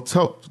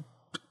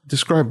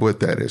 describe what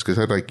that is, because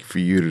I'd like for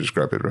you to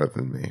describe it rather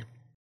than me.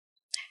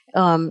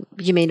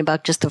 You mean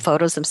about just the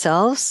photos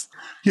themselves?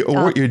 Yeah,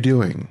 or what you're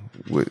doing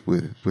with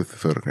the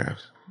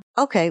photographs.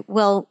 Okay,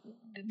 well,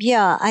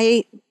 yeah,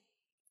 I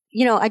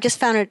just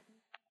found it,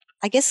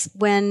 I guess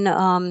when,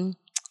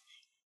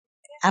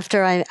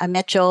 after I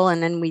met Joel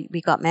and then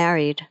we got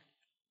married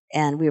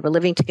and we were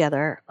living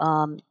together,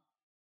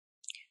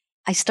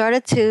 I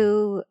started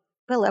to,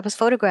 I was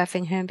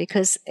photographing him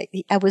because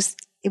it was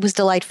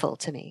delightful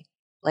to me.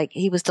 Like,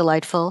 he was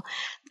delightful.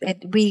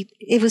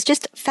 It was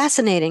just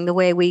fascinating the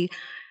way we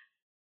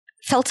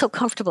felt so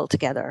comfortable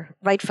together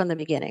right from the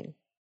beginning.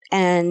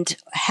 And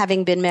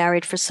having been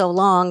married for so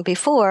long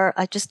before,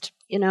 I just,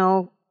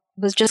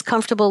 was just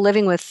comfortable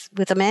living with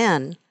a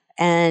man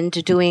and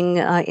doing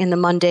in the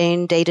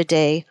mundane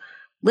day-to-day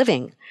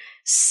living.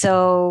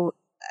 So,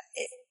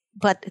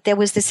 but there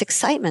was this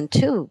excitement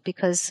too,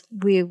 because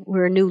we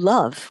were a new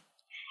love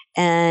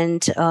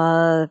and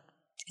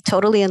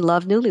totally in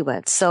love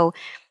newlyweds. So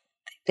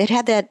it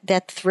had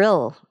that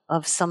thrill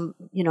of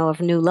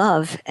of new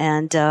love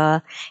and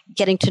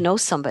getting to know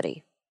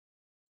somebody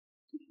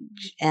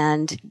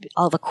and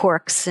all the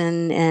quirks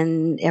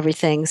and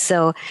everything.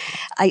 So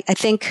I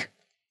think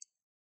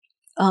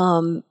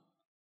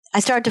I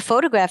started to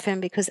photograph him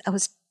because I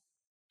was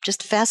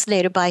just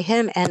fascinated by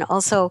him. And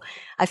also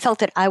I felt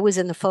that I was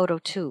in the photo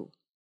too.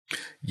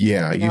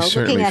 Yeah, you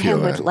certainly looking at feel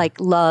him that. with like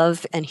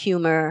love and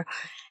humor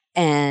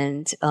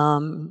and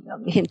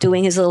him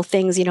doing his little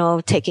things,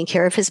 taking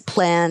care of his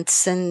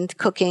plants and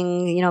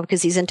cooking,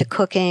 because he's into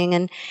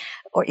cooking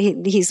or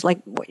he's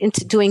like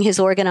into doing his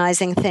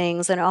organizing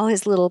things and all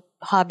his little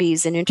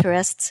hobbies and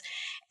interests,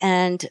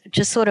 and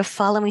just sort of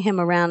following him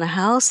around the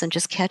house and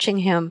just catching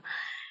him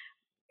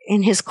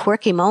in his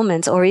quirky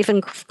moments, or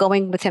even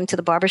going with him to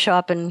the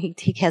barbershop and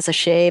he has a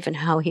shave and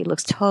how he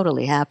looks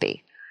totally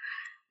happy,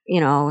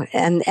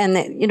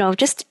 and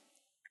just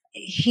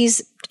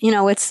he's,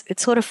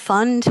 it's sort of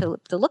fun to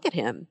look at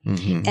him,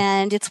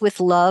 and it's with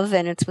love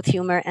and it's with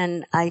humor,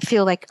 and I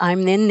feel like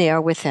I'm in there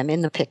with him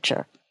in the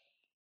picture.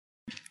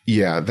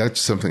 Yeah, that's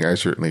something I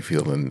certainly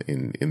feel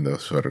in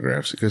those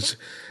photographs, because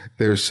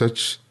there's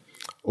such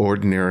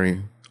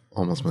ordinary,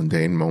 almost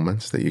mundane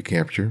moments that you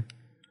capture,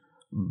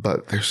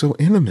 but they're so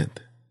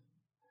intimate.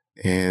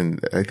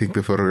 And I think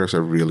the photographs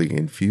are really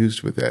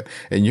infused with that.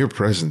 And your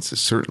presence is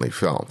certainly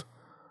felt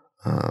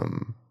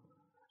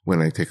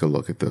when I take a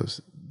look at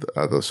those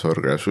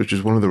photographs, which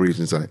is one of the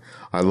reasons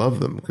I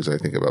love them, because I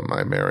think about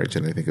my marriage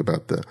and I think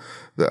about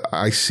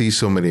I see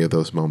so many of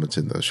those moments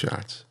in those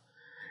shots.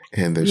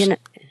 And there's...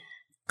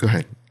 Go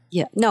ahead.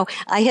 Yeah. No,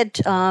 I had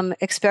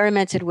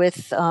experimented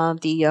with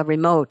the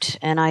remote,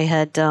 and I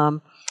had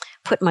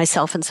put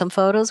myself in some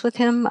photos with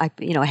him. I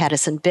had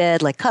us in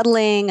bed, like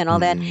cuddling and all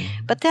that.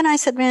 But then I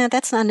said, man,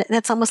 that's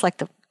almost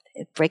like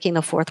breaking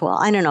the fourth wall.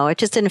 I don't know. It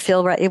just didn't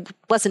feel right. It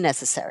wasn't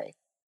necessary.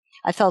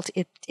 I felt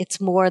it's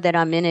more that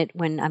I'm in it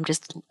when I'm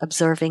just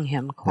observing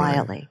him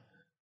quietly. Right.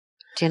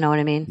 Do you know what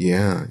I mean?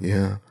 Yeah.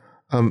 Yeah.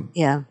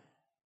 Yeah.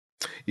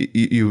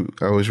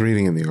 I was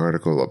reading in the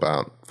article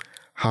about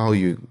how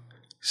you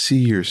see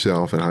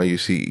yourself and how you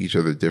see each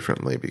other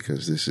differently,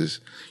 because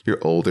you're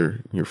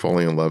older, you're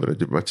falling in love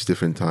at a much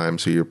different time.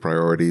 So your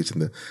priorities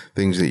and the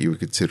things that you would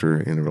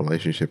consider in a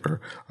relationship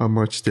are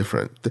much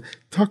different.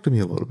 Talk to me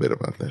a little bit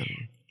about that.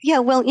 Yeah,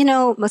 well,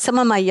 some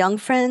of my young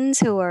friends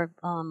who are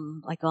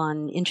like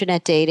on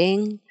internet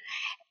dating,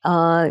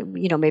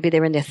 maybe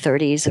they're in their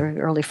 30s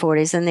or early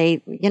 40s, and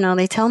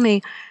they tell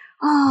me,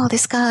 oh,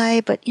 this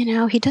guy, but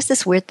he does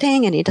this weird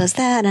thing and he does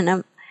that, and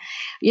I'm,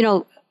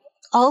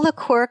 all the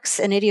quirks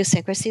and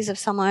idiosyncrasies of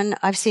someone,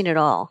 I've seen it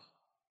all.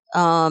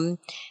 And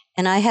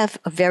I have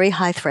a very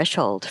high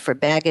threshold for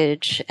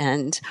baggage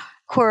and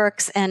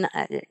quirks, and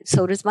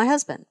so does my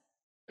husband,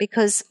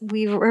 because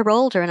we're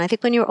older, and I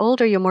think when you're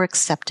older, you're more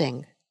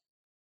accepting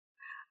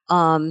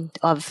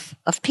of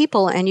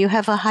people, and you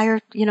have a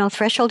higher,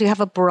 threshold. You have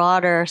a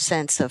broader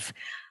sense of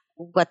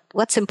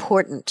what's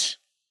important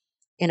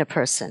in a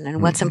person,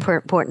 and what's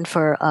important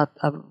for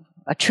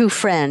a true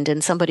friend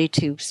and somebody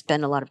to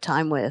spend a lot of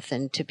time with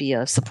and to be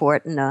a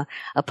support and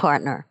a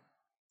partner.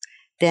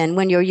 Then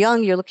when you're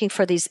young, you're looking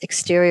for these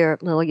exterior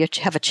you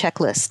have a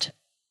checklist.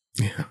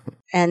 Yeah.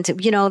 And,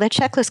 that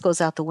checklist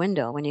goes out the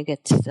window when you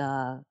get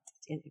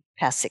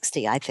past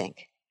 60, I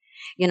think.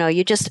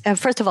 You just,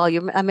 first of all,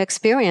 I'm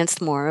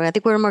experienced more. I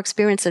think we're more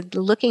experienced at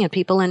looking at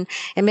people and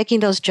making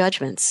those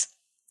judgments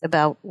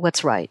about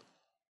what's right,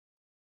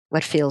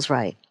 what feels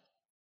right.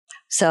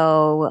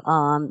 So,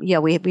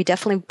 we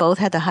definitely both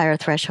had the higher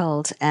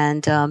thresholds,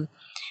 and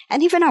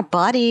even our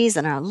bodies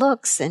and our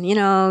looks, and,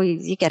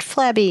 you get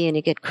flabby and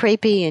you get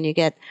crepey and you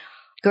get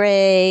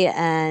gray,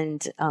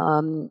 and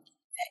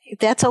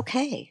that's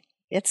okay.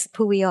 It's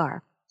who we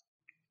are.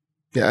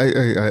 Yeah,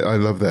 I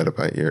love that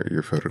about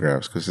your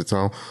photographs because it's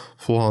all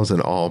flaws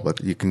and all,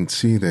 but you can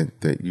see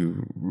that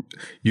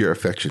your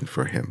affection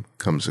for him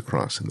comes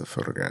across in the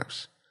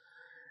photographs.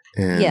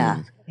 Yeah,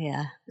 And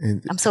yeah.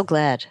 and I'm so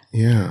glad.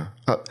 yeah,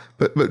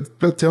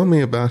 but tell me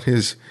about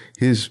his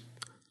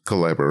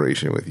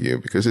collaboration with you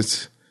because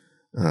it's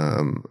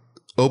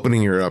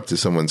opening her up to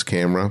someone's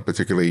camera,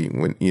 particularly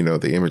when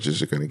the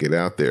images are going to get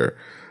out there.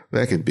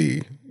 That could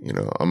be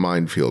a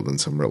minefield in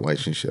some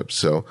relationships.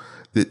 So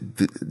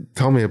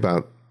tell me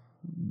about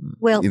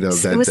Well,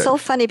 that. it was so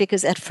funny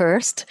because at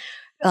first,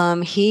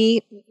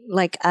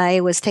 I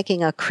was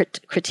taking a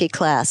critique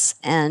class,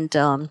 and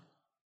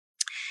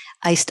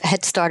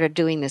had started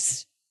doing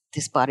this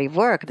body of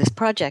work, this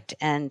project,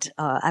 and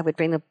I would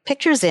bring the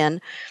pictures in,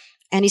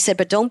 and he said,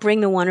 "But don't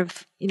bring the one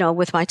of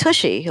with my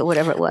tushy or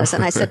whatever it was."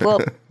 And I said,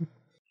 "Well,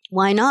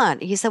 why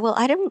not?" He said, "Well,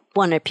 I didn't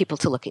want people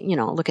to look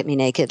at me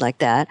naked like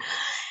that."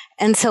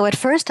 And so at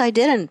first I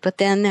didn't, but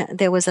then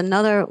there was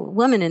another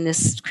woman in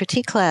this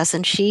critique class,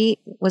 and she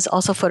was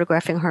also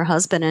photographing her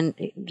husband, and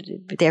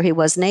there he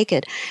was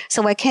naked.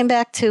 So I came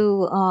back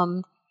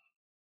to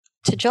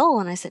Joel,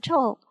 and I said,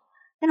 "Joel,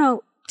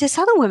 this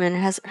other woman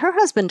her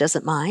husband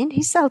doesn't mind.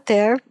 He's out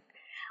there."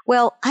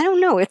 "Well, I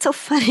don't know. It's so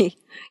funny."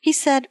 He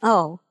said,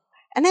 "Oh,"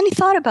 and then he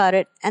thought about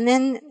it, and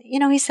then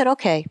he said,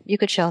 "Okay, you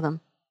could show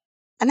them,"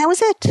 and that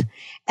was it.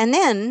 And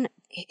then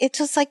it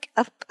was like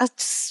a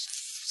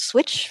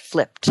switch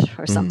flipped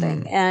or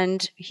something,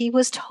 and he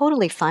was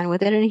totally fine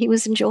with it, and he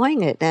was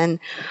enjoying it. And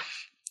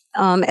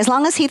as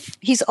long as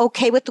he's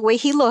okay with the way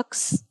he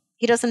looks,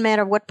 he doesn't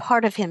matter what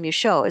part of him you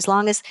show, as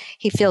long as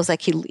he feels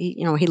like he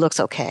looks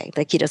okay,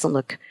 like he doesn't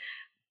look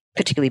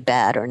particularly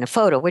bad or in a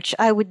photo, which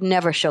I would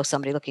never show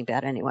somebody looking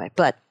bad anyway.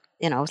 But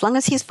as long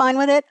as he's fine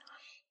with it,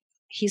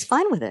 he's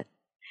fine with it.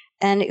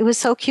 And it was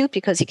so cute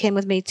because he came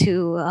with me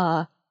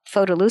to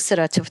Photo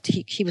Lucida.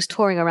 He was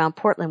touring around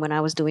Portland when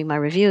I was doing my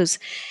reviews.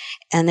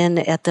 And then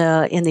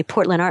in the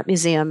Portland Art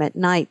Museum at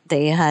night,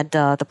 they had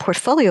the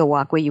portfolio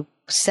walk where you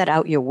set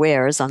out your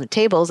wares on the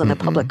tables and the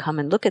public come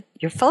and look at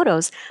your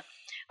photos.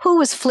 Who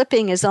was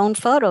flipping his own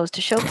photos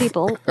to show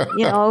people,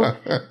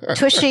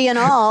 tushy and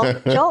all?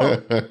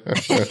 Joel.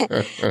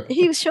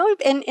 He was showing,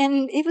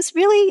 and it was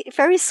really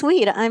very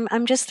sweet.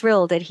 I'm just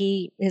thrilled that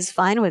he is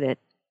fine with it.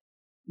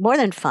 More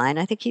than fine.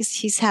 I think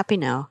he's happy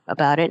now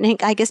about it,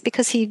 and I guess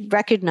because he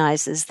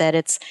recognizes that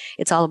it's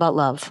all about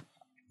love.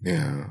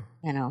 Yeah.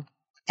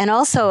 And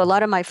also, a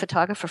lot of my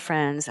photographer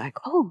friends are like,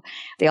 "Oh,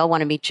 they all want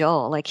to meet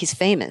Joel. Like he's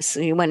famous."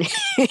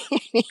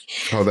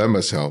 Oh, that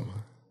must help.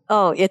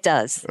 Oh, it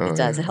does. Oh, it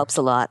does. yeah. It helps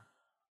a lot.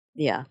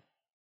 Yeah.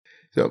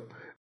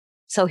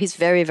 So he's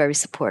very, very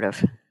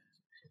supportive.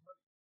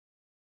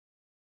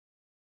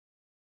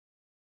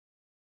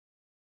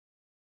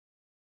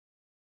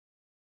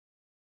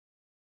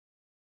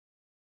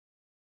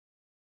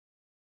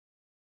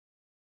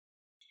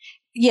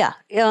 Yeah.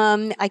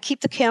 I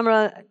keep the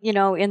camera,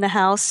 in the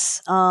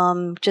house,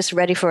 just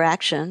ready for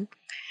action.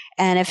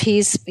 And if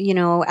he's,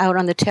 out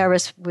on the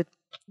terrace with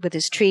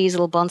his trees,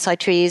 little bonsai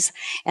trees,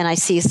 and I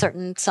see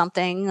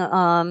something,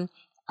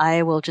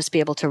 I will just be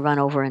able to run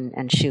over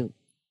and shoot,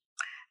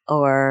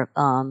 or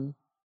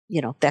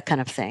that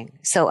kind of thing.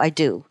 So I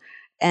do.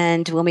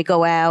 And when we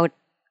go out,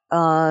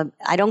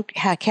 I don't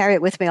carry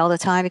it with me all the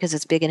time because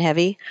it's big and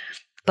heavy,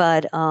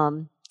 but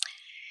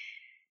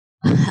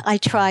I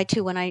try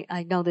to, when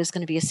I know there's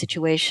going to be a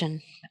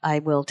situation, I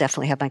will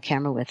definitely have my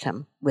camera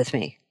with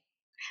me.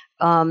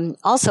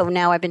 Also,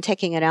 now I've been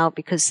taking it out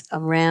because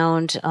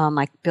around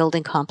my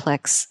building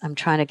complex, I'm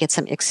trying to get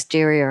some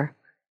exterior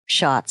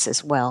shots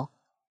as well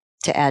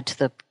to add to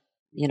the,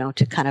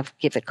 to kind of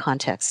give it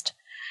context.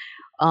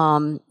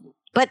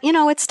 But,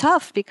 it's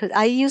tough because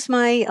I use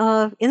my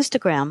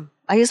Instagram.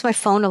 I use my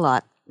phone a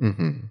lot.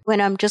 Mm-hmm. When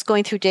I'm just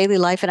going through daily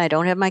life and I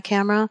don't have my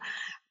camera,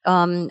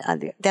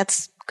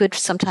 that's good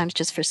sometimes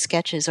just for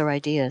sketches or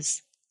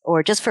ideas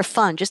or just for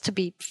fun, just to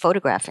be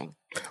photographing.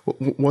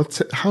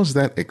 How's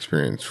that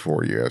experience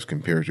for you as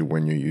compared to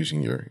when you're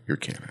using your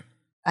Canon?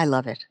 I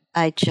love it.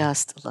 I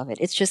just love it.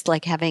 It's just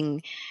like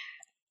having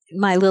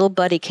my little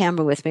buddy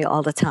camera with me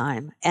all the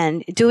time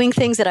and doing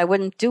things that I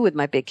wouldn't do with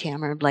my big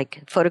camera,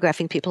 like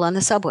photographing people on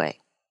the subway.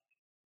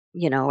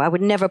 I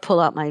would never pull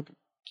out my,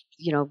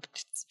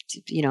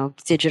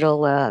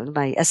 digital,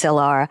 my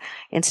SLR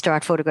and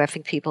start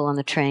photographing people on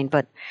the train.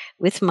 But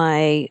with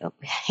my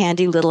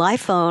handy little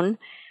iPhone,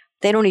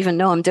 they don't even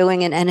know I'm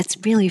doing it, and it's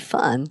really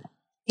fun.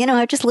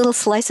 Just little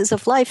slices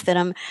of life that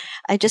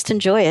I just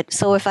enjoy it.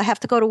 So if I have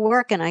to go to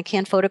work and I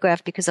can't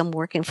photograph because I'm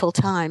working full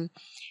time,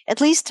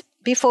 at least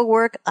before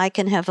work, I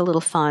can have a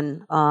little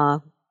fun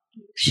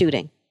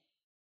shooting.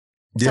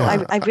 Yeah.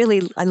 So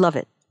I love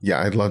it. Yeah,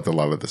 I loved a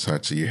lot of the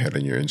sites that you had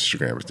on your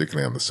Instagram,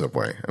 particularly on the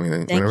subway. I mean,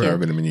 Thank whenever you. I've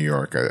been in New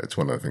York, it's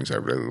one of the things I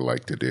really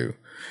like to do.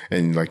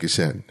 And like you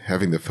said,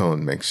 having the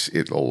phone makes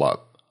it a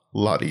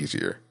lot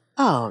easier.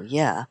 Oh,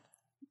 yeah.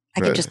 I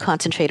can just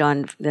concentrate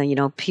on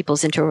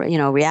people's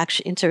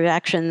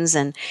interactions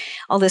and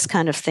all this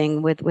kind of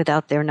thing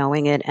without their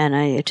knowing it, and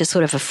it's just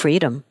sort of a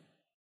freedom,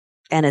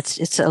 and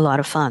it's a lot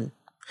of fun.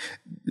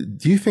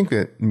 Do you think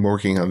that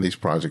working on these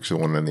projects, the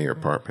one in your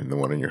apartment, the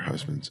one in your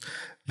husband's,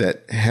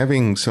 that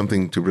having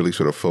something to really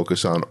sort of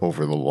focus on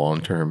over the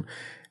long term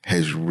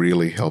has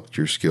really helped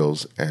your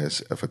skills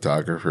as a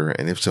photographer?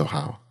 And if so,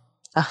 how?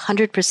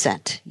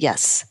 100%.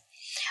 Yes.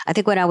 I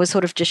think when I was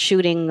sort of just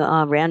shooting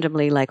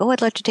randomly, like, oh,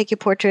 I'd like to take your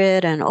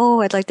portrait, and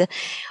oh, I'd like to,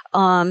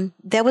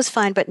 that was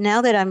fine. But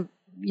now that I'm,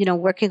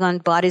 working on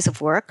bodies of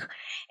work,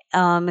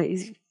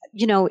 editing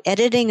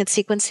and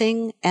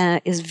sequencing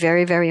is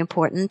very, very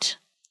important.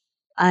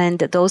 And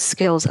those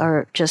skills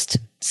are just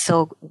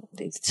so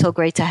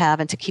great to have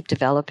and to keep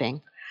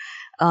developing.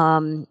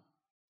 And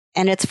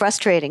it's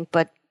frustrating,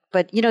 but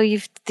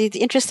the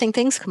interesting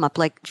things come up.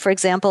 Like, for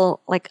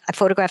example, like I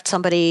photographed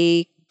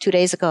somebody 2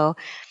 days ago,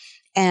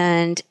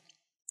 and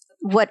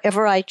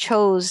whatever I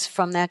chose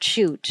from that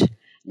shoot,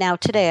 now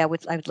today I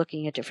was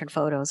looking at different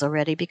photos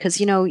already, because,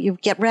 you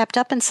get wrapped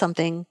up in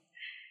something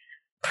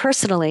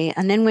personally,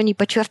 and then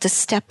but you have to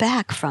step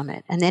back from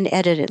it and then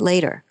edit it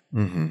later.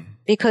 Mm-hmm.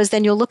 Because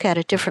then you'll look at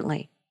it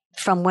differently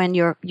from when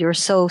you're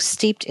so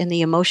steeped in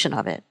the emotion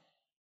of it.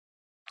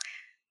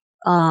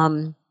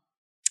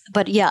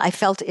 But yeah, I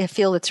feel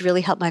it's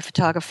really helped my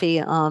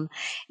photography.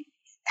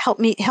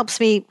 Helps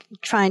me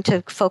trying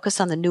to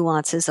focus on the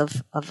nuances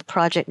of a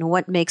project and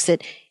what makes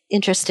it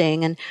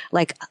interesting. And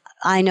like,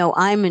 I know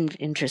I'm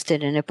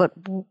interested in it, but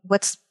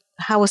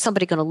how is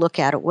somebody going to look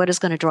at it? What is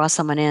going to draw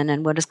someone in,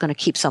 and what is going to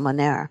keep someone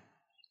there?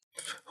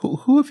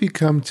 Who have you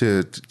come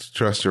to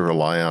trust or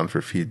rely on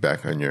for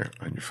feedback on your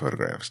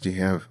photographs? Do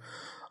you have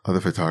other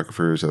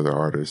photographers, other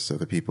artists,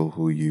 other people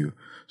who you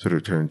sort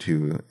of turn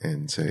to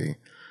and say,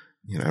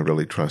 I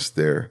really trust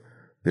their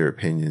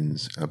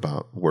opinions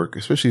about work,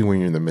 especially when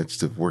you're in the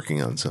midst of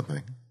working on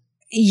something?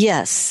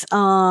 Yes,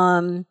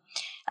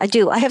 I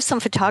do. I have some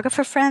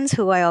photographer friends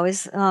who I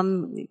always,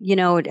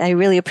 I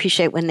really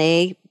appreciate when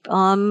they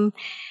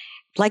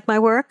like my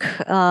work.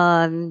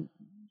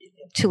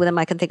 Two of them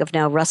I can think of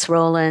now: Russ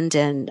Rowland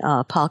and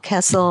Paul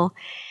Kessel.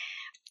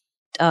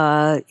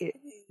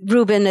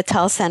 Ruben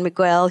Natal San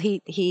Miguel.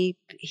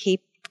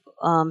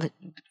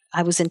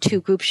 I was in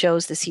 2 group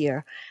shows this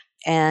year,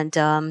 and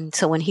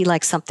so when he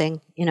likes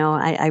something,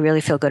 I really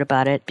feel good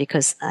about it,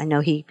 because I know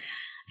he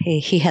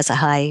has a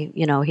high,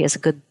 he has a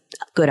good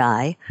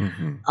eye.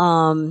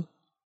 Mm-hmm.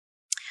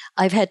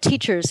 I've had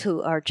teachers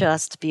who are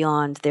just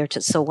beyond; they're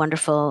just so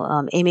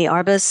wonderful. Amy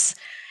Arbus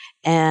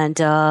and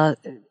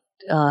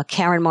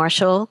Karen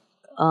Marshall.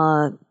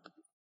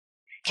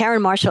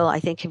 Karen Marshall, I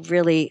think,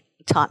 really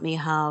taught me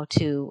how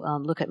to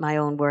look at my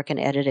own work and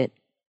edit it.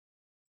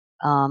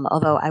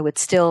 Although I would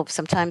still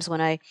sometimes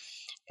when I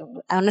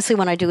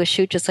do a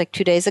shoot, just like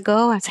 2 days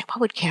ago, I say, what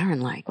would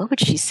Karen like? What would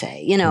she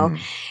say?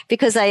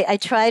 Because I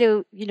try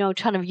to,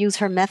 try to use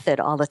her method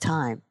all the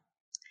time.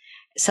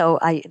 So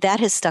that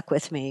has stuck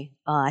with me.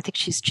 I think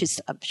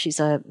she's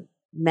a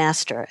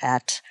master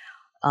at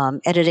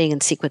editing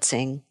and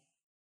sequencing.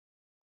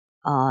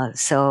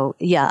 So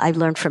yeah, I've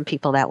learned from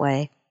people that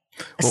way.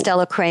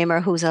 Stella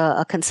Kramer, who's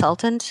a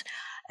consultant,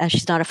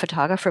 she's not a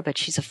photographer, but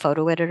she's a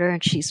photo editor,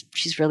 and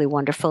she's really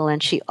wonderful.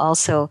 And she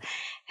also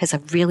has a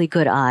really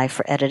good eye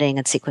for editing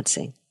and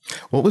sequencing.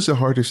 What was the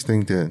hardest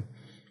thing to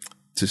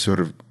sort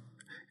of,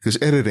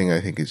 because editing, I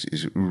think,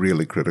 is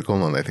really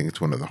critical, and I think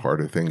it's one of the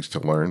harder things to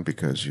learn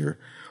because you're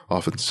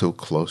often so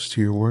close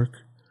to your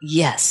work.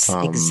 Yes,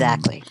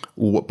 exactly.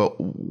 But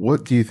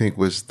what do you think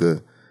was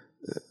the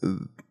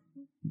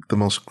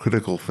most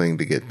critical thing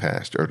to get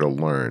past or to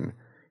learn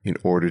in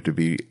order to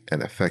be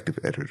an effective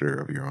editor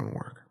of your own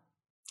work?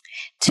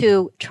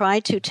 To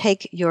try to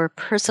take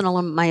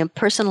my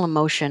personal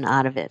emotion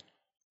out of it.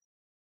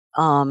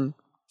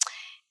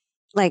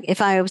 Like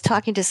if I was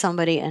talking to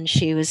somebody and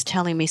she was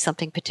telling me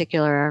something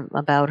particular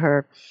about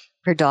her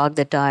dog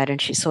that died,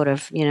 and she's sort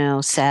of,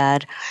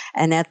 sad,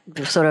 and that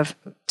sort of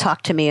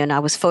talked to me, and I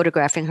was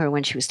photographing her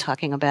when she was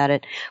talking about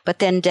it. But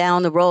then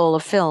down the roll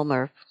of film,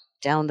 or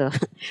down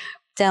the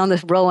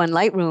row in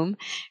Lightroom,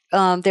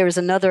 there was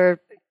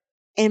another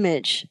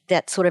image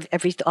that sort of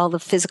all the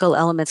physical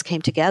elements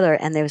came together,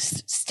 and there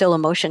was still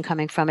emotion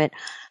coming from it.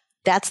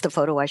 That's the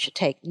photo I should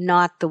take,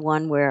 not the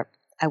one where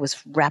I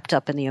was wrapped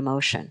up in the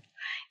emotion.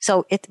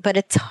 But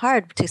it's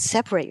hard to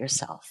separate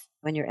yourself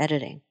when you're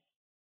editing.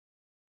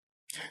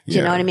 Yeah,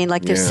 you know what I mean?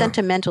 Like there's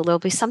there'll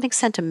be something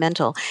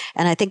sentimental.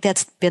 And I think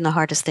that's been the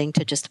hardest thing,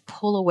 to just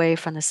pull away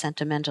from the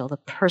sentimental, the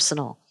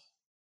personal.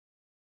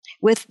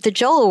 With the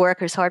Joel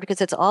work, it's hard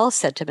because it's all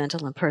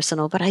sentimental and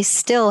personal, but I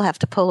still have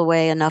to pull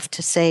away enough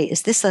to say,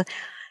 is this a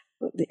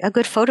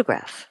good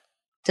photograph?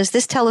 Does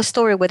this tell a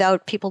story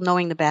without people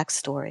knowing the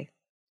backstory?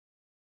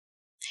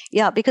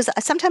 Yeah, because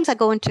sometimes I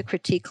go into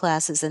critique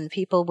classes and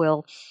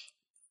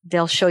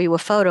they'll show you a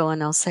photo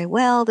and they'll say,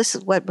 well, this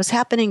is what was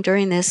happening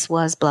during this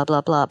was blah,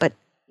 blah, blah. But,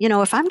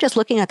 if I'm just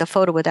looking at the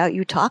photo without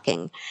you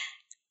talking,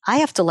 I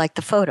have to like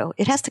the photo.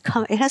 It has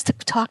to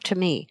talk to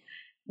me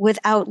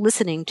without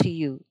listening to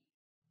you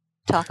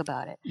talk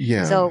about it.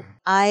 Yeah. So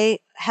I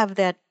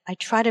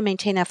try to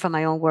maintain that for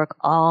my own work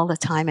all the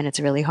time. And it's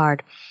really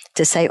hard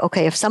to say,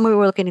 okay, if someone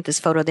were looking at this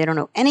photo, they don't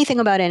know anything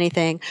about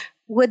anything.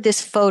 Would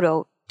this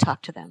photo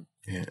talk to them.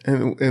 Yeah.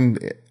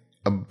 And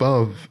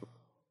above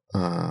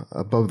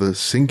the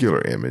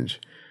singular image,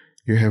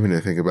 you're having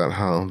to think about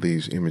how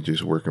these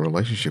images work in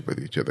relationship with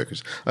each other.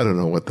 Because I don't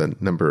know what the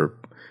number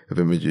of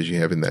images you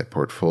have in that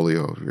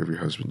portfolio of your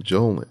husband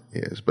Joel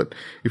is, but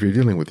if you're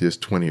dealing with just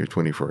 20 or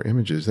 24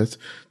 images, that's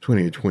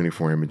 20 or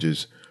 24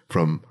 images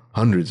from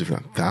hundreds, if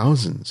not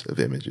thousands of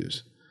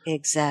images.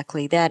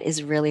 Exactly. That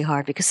is really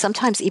hard because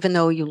sometimes even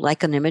though you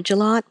like an image a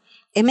lot,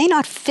 it may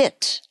not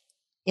fit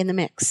in the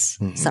mix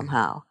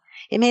somehow.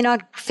 It may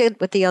not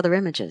fit with the other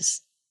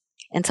images.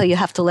 And so you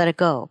have to let it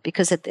go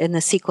because in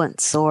the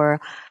sequence or,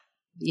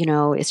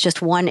 it's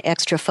just one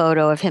extra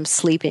photo of him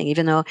sleeping,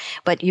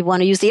 but you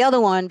want to use the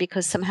other one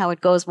because somehow it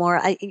goes more,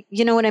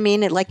 you know what I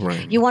mean?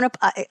 Right. You want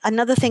to,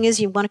 another thing is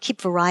you want to keep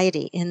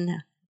variety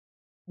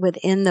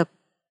within the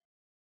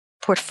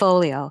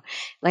portfolio.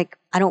 Like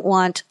I don't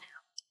want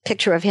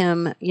picture of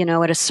him,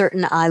 at a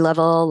certain eye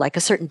level, like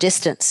a certain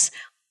distance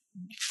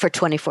for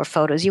 24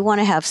 photos. You want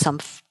to have some,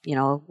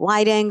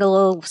 wide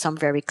angle, some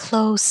very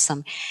close,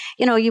 some,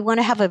 you want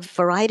to have a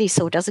variety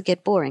so it doesn't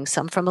get boring.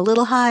 Some from a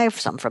little high,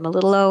 some from a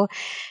little low.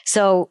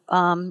 So,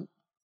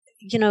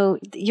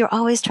 you're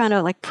always trying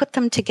to put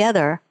them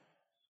together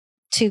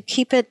to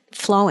keep it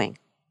flowing.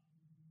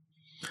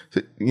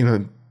 So,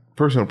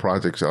 personal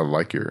projects are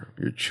like your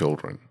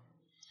children.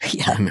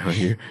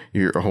 Yeah.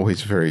 You're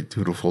always very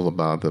dutiful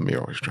about them.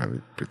 You're always trying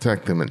to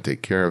protect them and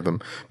take care of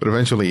them. But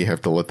eventually you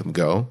have to let them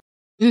go.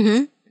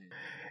 Mm-hmm.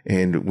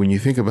 And when you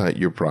think about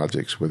your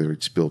projects, whether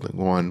it's building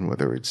one,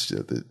 whether it's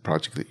the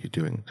project that you're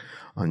doing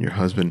on your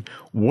husband,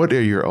 what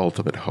are your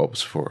ultimate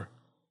hopes for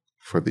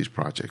these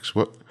projects?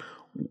 What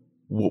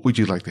would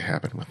you like to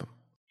happen with them?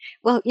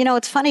 Well,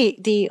 it's funny.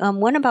 The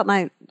one about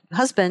my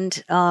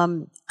husband,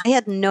 I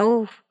had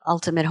no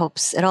ultimate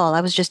hopes at all.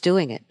 I was just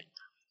doing it.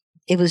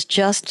 It was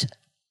just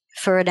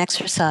for an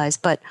exercise.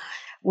 But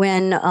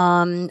when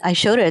I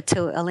showed it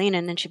to Aline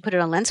and then she put it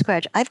on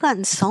LensCrunch, I've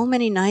gotten so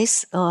many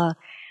nice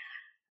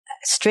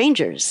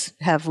strangers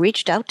have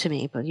reached out to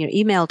me, but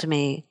emailed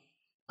me.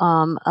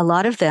 A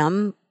lot of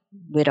them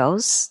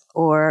widows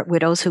or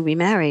widows who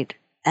remarried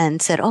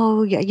and said,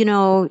 "Oh, yeah,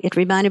 it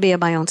reminded me of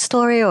my own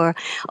story," or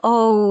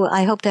 "Oh,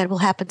 I hope that will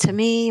happen to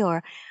me,"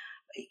 or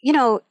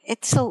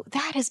so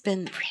that has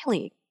been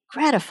really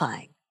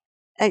gratifying.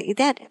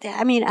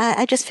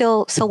 I just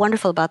feel so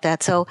wonderful about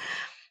that. So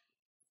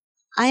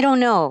I don't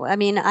know. I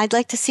mean, I'd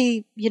like to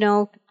see.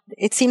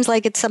 It seems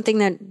like it's something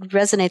that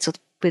resonates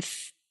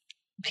with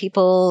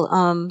people,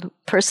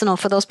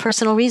 for those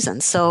personal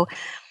reasons. So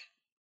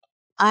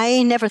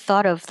I never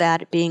thought of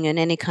that being in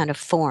any kind of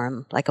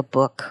form, like a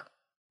book.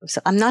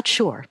 So I'm not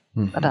sure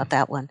about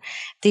that one.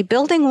 The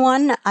building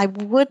one, I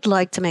would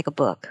like to make a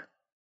book.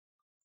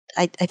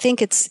 I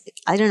think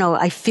I don't know.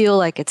 I feel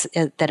like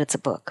that it's a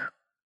book.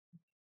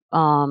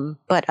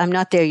 But I'm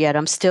not there yet.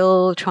 I'm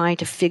still trying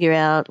to figure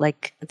out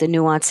the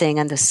nuancing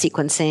and the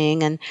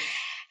sequencing.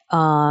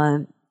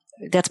 And,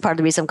 that's part of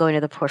the reason I'm going to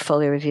the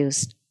portfolio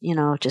reviews,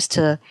 just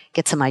to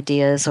get some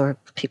ideas or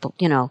people,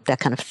 that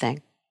kind of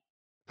thing.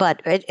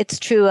 But it's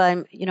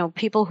true.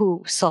 People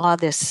who saw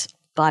this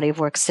body of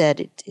work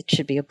said it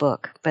should be a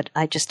book, but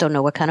I just don't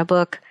know what kind of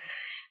book,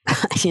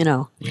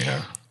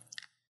 Yeah.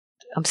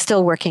 I'm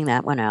still working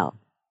that one out.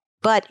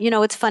 But,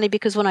 it's funny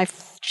because when you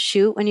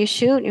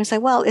shoot, you say,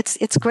 well,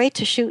 it's great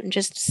to shoot and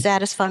just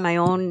satisfy my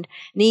own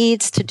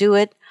needs to do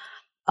it.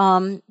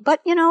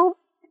 But,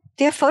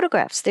 they're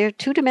photographs. They're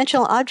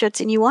two-dimensional objects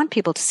and you want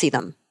people to see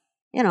them,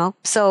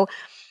 So,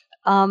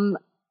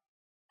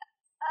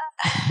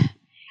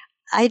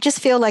 I just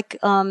feel like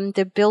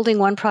the Building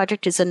One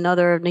project is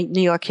another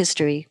New York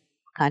history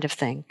kind of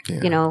thing,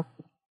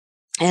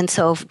 And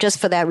so just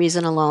for that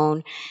reason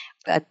alone,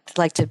 I'd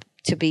like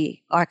to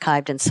be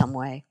archived in some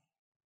way.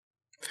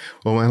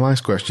 Well, my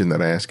last question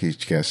that I ask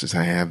each guest is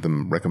I have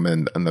them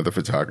recommend another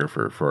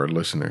photographer for our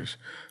listeners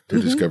to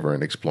discover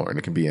and explore. And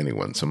it can be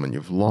anyone, someone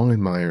you've long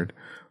admired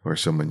or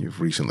someone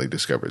you've recently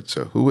discovered.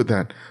 So who would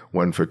that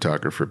one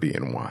photographer be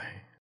and why?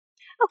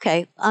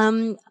 Okay.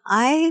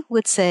 I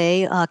would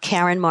say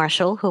Karen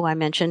Marshall, who I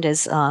mentioned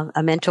is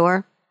a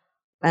mentor,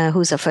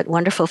 who's a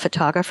wonderful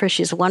photographer.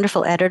 She's a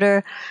wonderful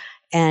editor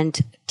and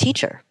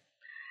teacher.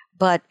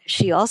 But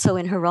she also,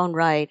 in her own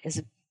right, is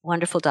a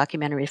wonderful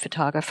documentary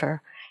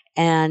photographer.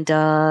 And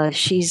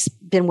she's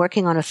been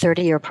working on a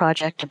 30-year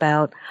project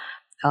about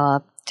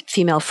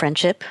female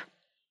friendship.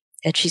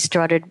 And she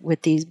started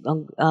with these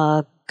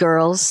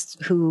girls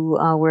who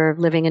were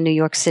living in New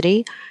York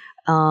City,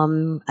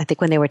 I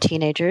think when they were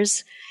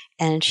teenagers.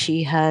 And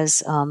she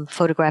has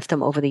photographed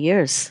them over the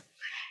years.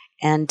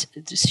 And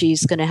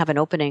she's going to have an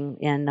opening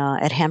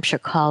at Hampshire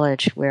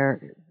College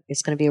where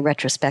it's going to be a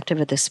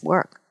retrospective of this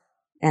work.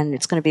 And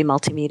it's going to be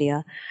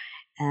multimedia.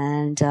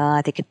 And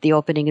I think the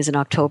opening is in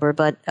October.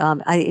 But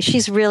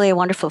she's really a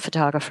wonderful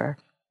photographer.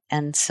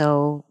 And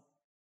so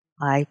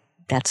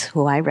that's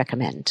who I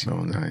recommend.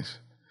 Oh, nice.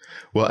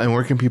 Well, and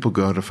where can people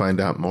go to find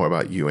out more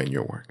about you and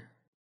your work?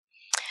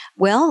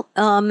 Well,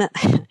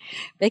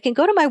 they can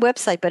go to my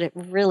website, but it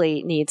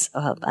really needs,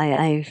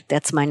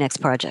 that's my next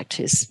project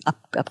is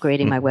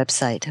upgrading my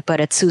website, but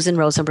it's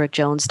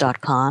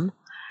SusanRosenbergJones.com.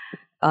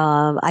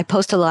 I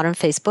post a lot on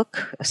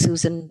Facebook,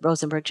 Susan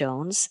Rosenberg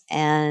Jones,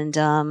 and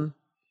I'm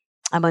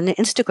on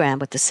Instagram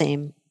with the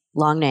same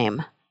long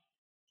name.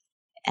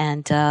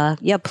 And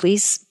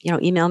please,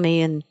 email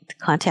me and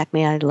contact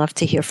me. I'd love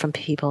to hear from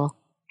people.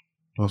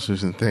 Well,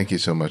 Susan, thank you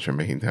so much for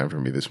making time for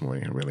me this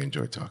morning. I really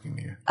enjoyed talking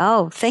to you.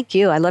 Oh, thank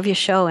you. I love your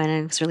show, and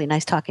it was really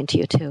nice talking to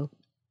you, too.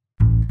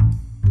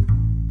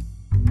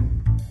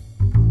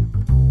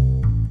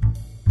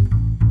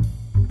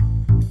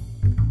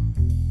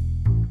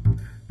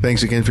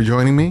 Thanks again for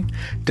joining me.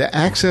 To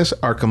access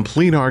our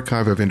complete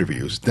archive of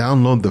interviews,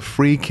 download the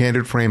free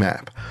Candid Frame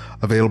app,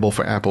 available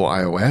for Apple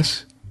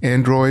iOS,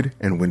 Android,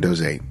 and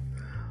Windows 8.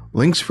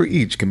 Links for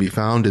each can be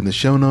found in the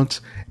show notes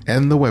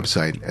and the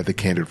website at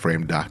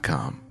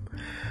thecandidframe.com.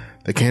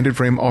 The Candid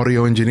Frame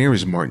audio engineer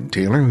is Martin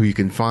Taylor, who you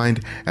can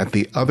find at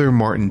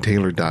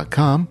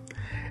theothermartintaylor.com,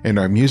 and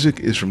our music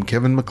is from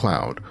Kevin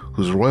MacLeod,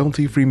 whose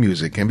royalty-free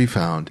music can be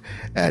found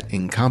at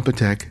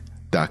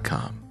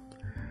incompetech.com.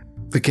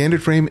 The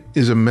Candid Frame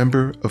is a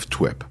member of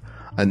TWIP,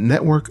 a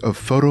network of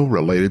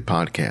photo-related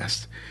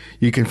podcasts.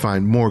 You can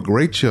find more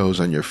great shows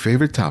on your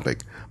favorite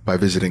topic by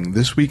visiting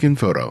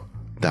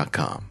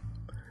thisweekinphoto.com.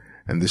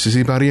 And this is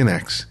Ibarian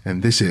X,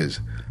 and this is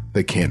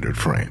The Candid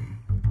Frame.